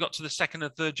time they got to the second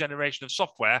and third generation of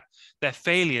software, their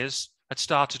failures had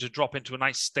started to drop into a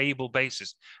nice stable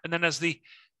basis. And then as the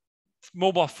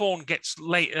mobile phone gets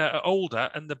older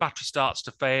and the battery starts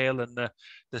to fail and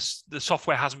the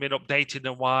software hasn't been updated in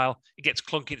a while, it gets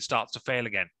clunky and starts to fail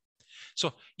again.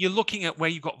 So you're looking at where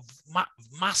you've got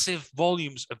massive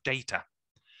volumes of data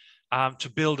to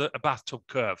build a bathtub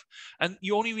curve. And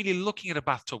you're only really looking at a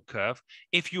bathtub curve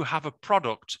if you have a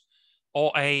product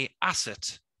or a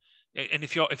asset. And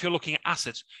if you're looking at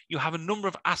assets, you have a number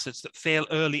of assets that fail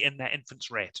early in their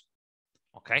infant's rate.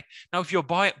 Okay. Now, if you're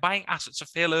buying assets that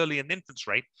fail early in the infant's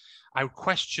rate, I would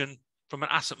question from an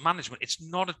asset management, it's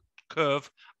not a curve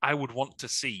I would want to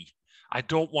see. I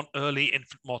don't want early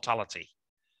infant mortality.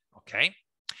 Okay.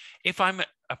 If I'm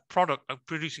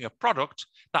producing a product,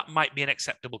 that might be an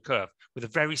acceptable curve with a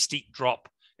very steep drop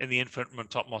in the infant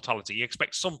mortality. You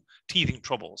expect some teething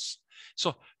troubles.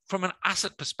 So from an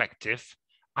asset perspective,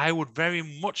 I would very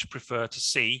much prefer to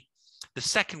see the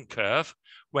second curve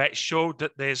where it showed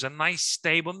that there's a nice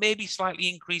stable, maybe slightly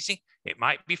increasing, it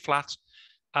might be flat,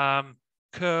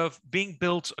 curve being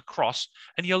built across,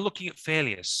 and you're looking at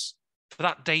failures. For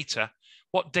that data,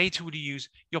 what data would you use?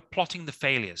 You're plotting the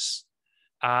failures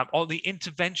or the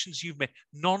interventions you've made,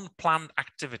 non-planned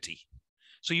activity.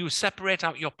 So you separate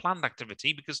out your planned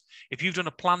activity, because if you've done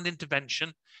a planned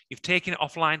intervention, you've taken it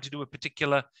offline to do a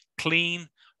particular clean,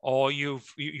 or you've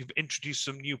introduced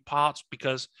some new parts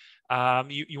because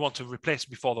you want to replace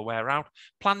before they wear out.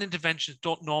 Planned interventions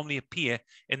don't normally appear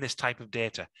in this type of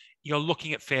data. You're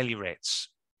looking at failure rates,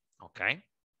 okay?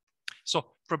 So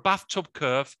for a bathtub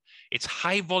curve, it's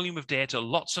high volume of data,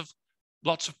 lots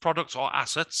of products or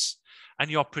assets,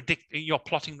 and you're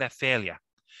plotting their failure.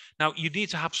 Now, you need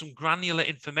to have some granular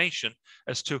information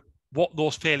as to what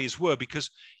those failures were, because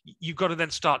you've got to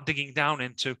then start digging down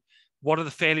into what are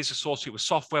the failures associated with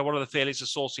software, what are the failures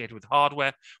associated with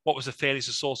hardware, what was the failures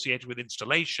associated with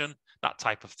installation, that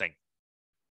type of thing.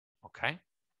 Okay.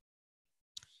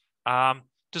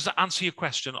 Does that answer your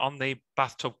question on the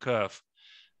bathtub curve?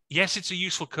 Yes, it's a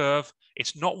useful curve.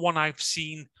 It's not one I've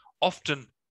seen often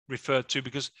referred to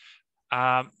because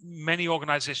many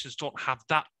organizations don't have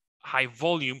that high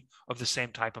volume of the same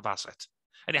type of asset.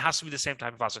 And it has to be the same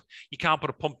type of asset. You can't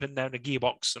put a pump in there and a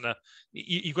gearbox and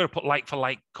you've got to put like for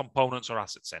like components or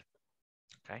assets in.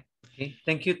 Okay. Okay,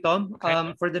 thank you, Tom.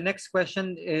 Okay. For the next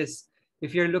question is,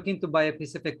 if you're looking to buy a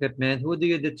piece of equipment, who do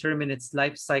you determine its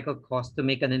life cycle cost to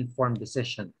make an informed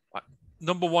decision?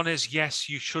 Number one is, yes,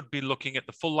 you should be looking at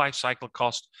the full life cycle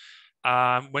cost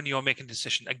when you're making a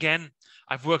decision. Again,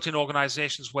 I've worked in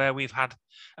organizations where we've had,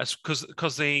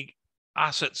 because the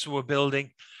assets we're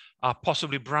building are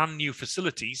possibly brand new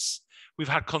facilities, we've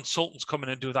had consultants come in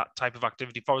and do that type of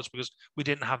activity for us because we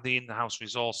didn't have the in-house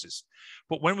resources.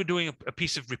 But when we're doing a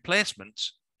piece of replacement,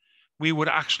 we would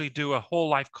actually do a whole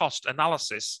life cost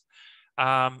analysis.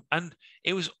 And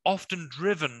it was often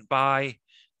driven by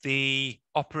the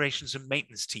operations and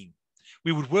maintenance team.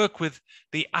 We would work with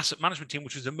the asset management team,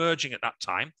 which was emerging at that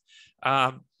time.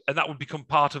 And that would become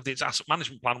part of its asset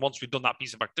management plan once we've done that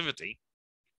piece of activity.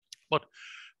 But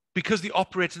because the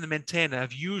operator and the maintainer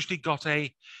have usually got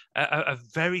a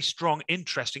very strong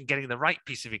interest in getting the right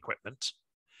piece of equipment,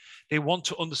 they want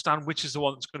to understand which is the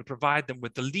one that's going to provide them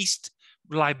with the least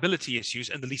reliability issues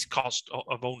and the least cost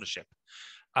of ownership.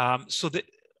 So that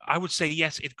I would say,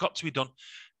 yes, it's got to be done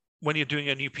when you're doing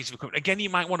a new piece of equipment. Again, you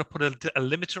might want to put a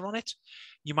limiter on it.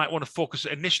 You might want to focus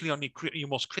initially on your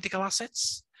most critical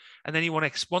assets. And then you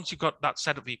want to, once you've got that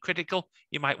set up for your critical,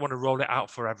 you might want to roll it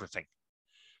out for everything.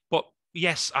 But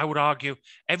yes, I would argue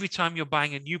every time you're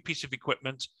buying a new piece of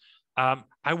equipment,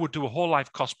 I would do a whole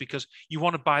life cost, because you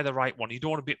want to buy the right one. You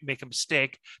don't want to make a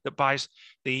mistake that buys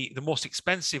the most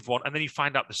expensive one, and then you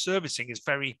find out the servicing is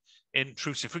very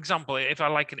intrusive. For example, if I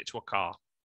liken it to a car,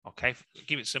 okay,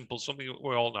 keep it simple, something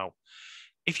we all know.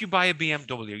 If you buy a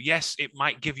BMW, yes, it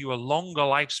might give you a longer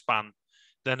lifespan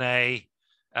than a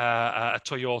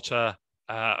Toyota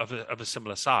of a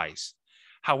similar size.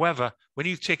 However, when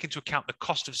you take into account the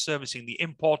cost of servicing, the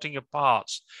importing of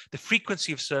parts, the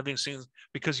frequency of servicing,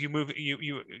 because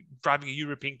you're driving a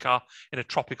European car in a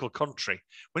tropical country,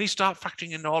 when you start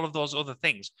factoring in all of those other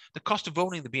things, the cost of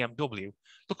owning the BMW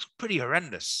looks pretty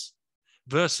horrendous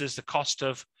versus the cost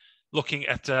of looking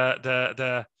at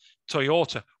the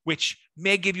Toyota, which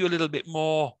may give you a little bit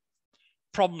more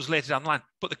problems later down the line,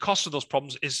 but the cost of those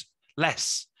problems is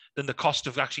less than the cost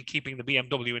of actually keeping the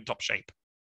BMW in top shape.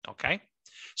 Okay,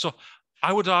 so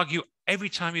I would argue every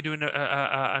time you're doing an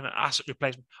asset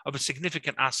replacement of a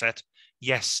significant asset,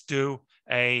 yes, do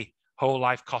a whole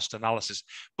life cost analysis.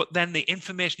 But then the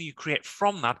information you create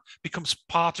from that becomes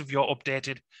part of your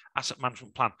updated asset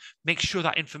management plan. Make sure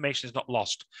that information is not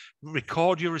lost.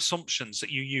 Record your assumptions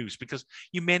that you use, because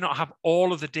you may not have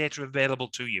all of the data available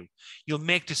to you. You'll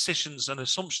make decisions and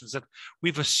assumptions that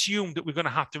we've assumed that we're going to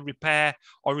have to repair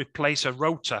or replace a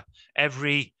rotor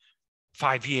every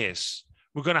 5 years.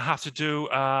 We're going to have to do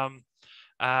a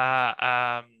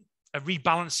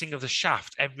rebalancing of the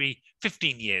shaft every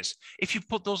 15 years. If you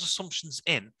put those assumptions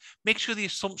in, make sure the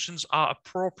assumptions are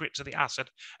appropriate to the asset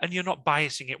and you're not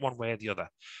biasing it one way or the other.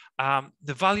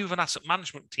 The value of an asset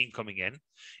management team coming in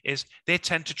is they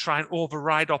tend to try and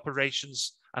override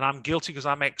operations, and I'm guilty because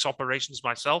I'm ex-operations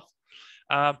myself.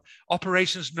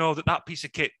 Operations know that piece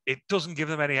of kit, it doesn't give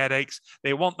them any headaches.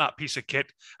 They want that piece of kit,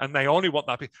 and they only want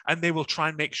that piece, and they will try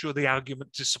and make sure the argument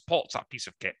supports that piece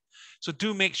of kit. So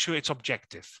do make sure it's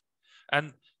objective,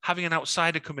 and having an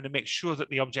outsider come in and make sure that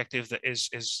the objective that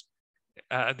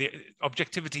the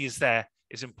objectivity is there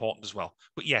is important as well.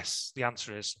 But yes, the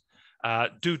answer is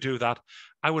do that.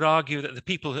 I would argue that the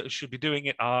people that should be doing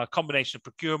it are a combination of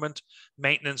procurement,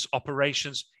 maintenance,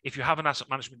 operations. If you have an asset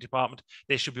management department,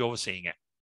 they should be overseeing it.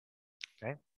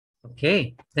 Okay.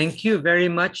 Okay. Thank you very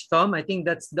much, Tom. I think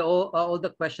that's all the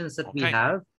questions that we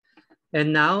have.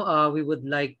 And now we would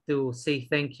like to say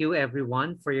thank you,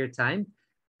 everyone, for your time.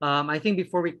 I think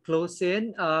before we close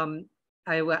in,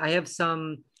 I have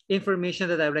some information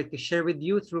that I would like to share with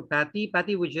you through Patty.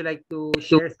 Patty, would you like to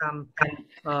share some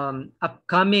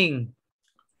upcoming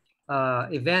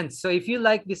events? So if you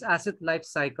like this asset life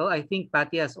cycle, I think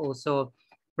Patty has also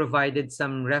provided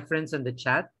some reference on the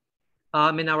chat.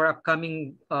 In our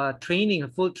upcoming training, a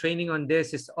full training on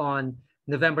this is on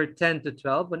November 10 to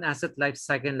 12 on asset life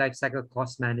cycle and life cycle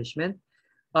cost management.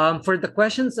 For the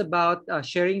questions about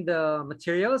sharing the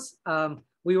materials,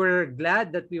 we were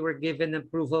glad that we were given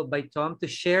approval by Tom to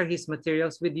share his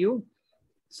materials with you.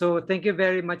 So thank you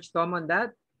very much, Tom, on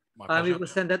that. We will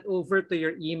send that over to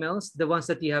your emails, the ones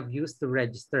that you have used to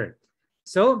register.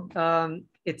 So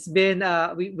it's been,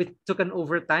 we took an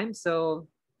overtime, so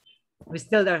we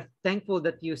still are thankful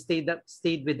that you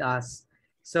stayed with us.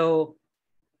 So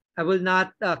I will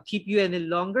not keep you any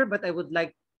longer, but I would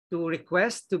like to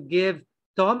request to give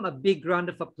Tom a big round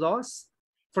of applause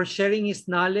for sharing his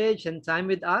knowledge and time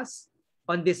with us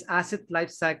on this asset life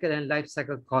cycle and life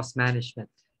cycle cost management.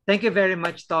 Thank you very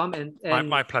much, Tom. And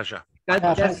my pleasure. God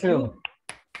bless you.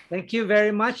 Thank you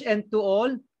very much. And to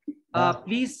all,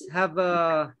 please have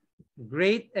a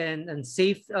great and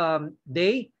safe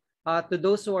day. To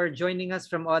those who are joining us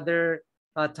from other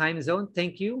time zone,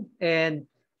 thank you. And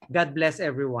God bless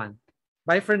everyone.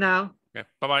 Bye for now. Yeah,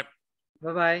 bye-bye.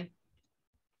 Bye-bye.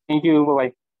 Thank you.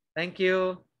 Bye-bye. Thank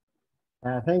you.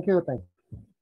 Thank you. Thank you.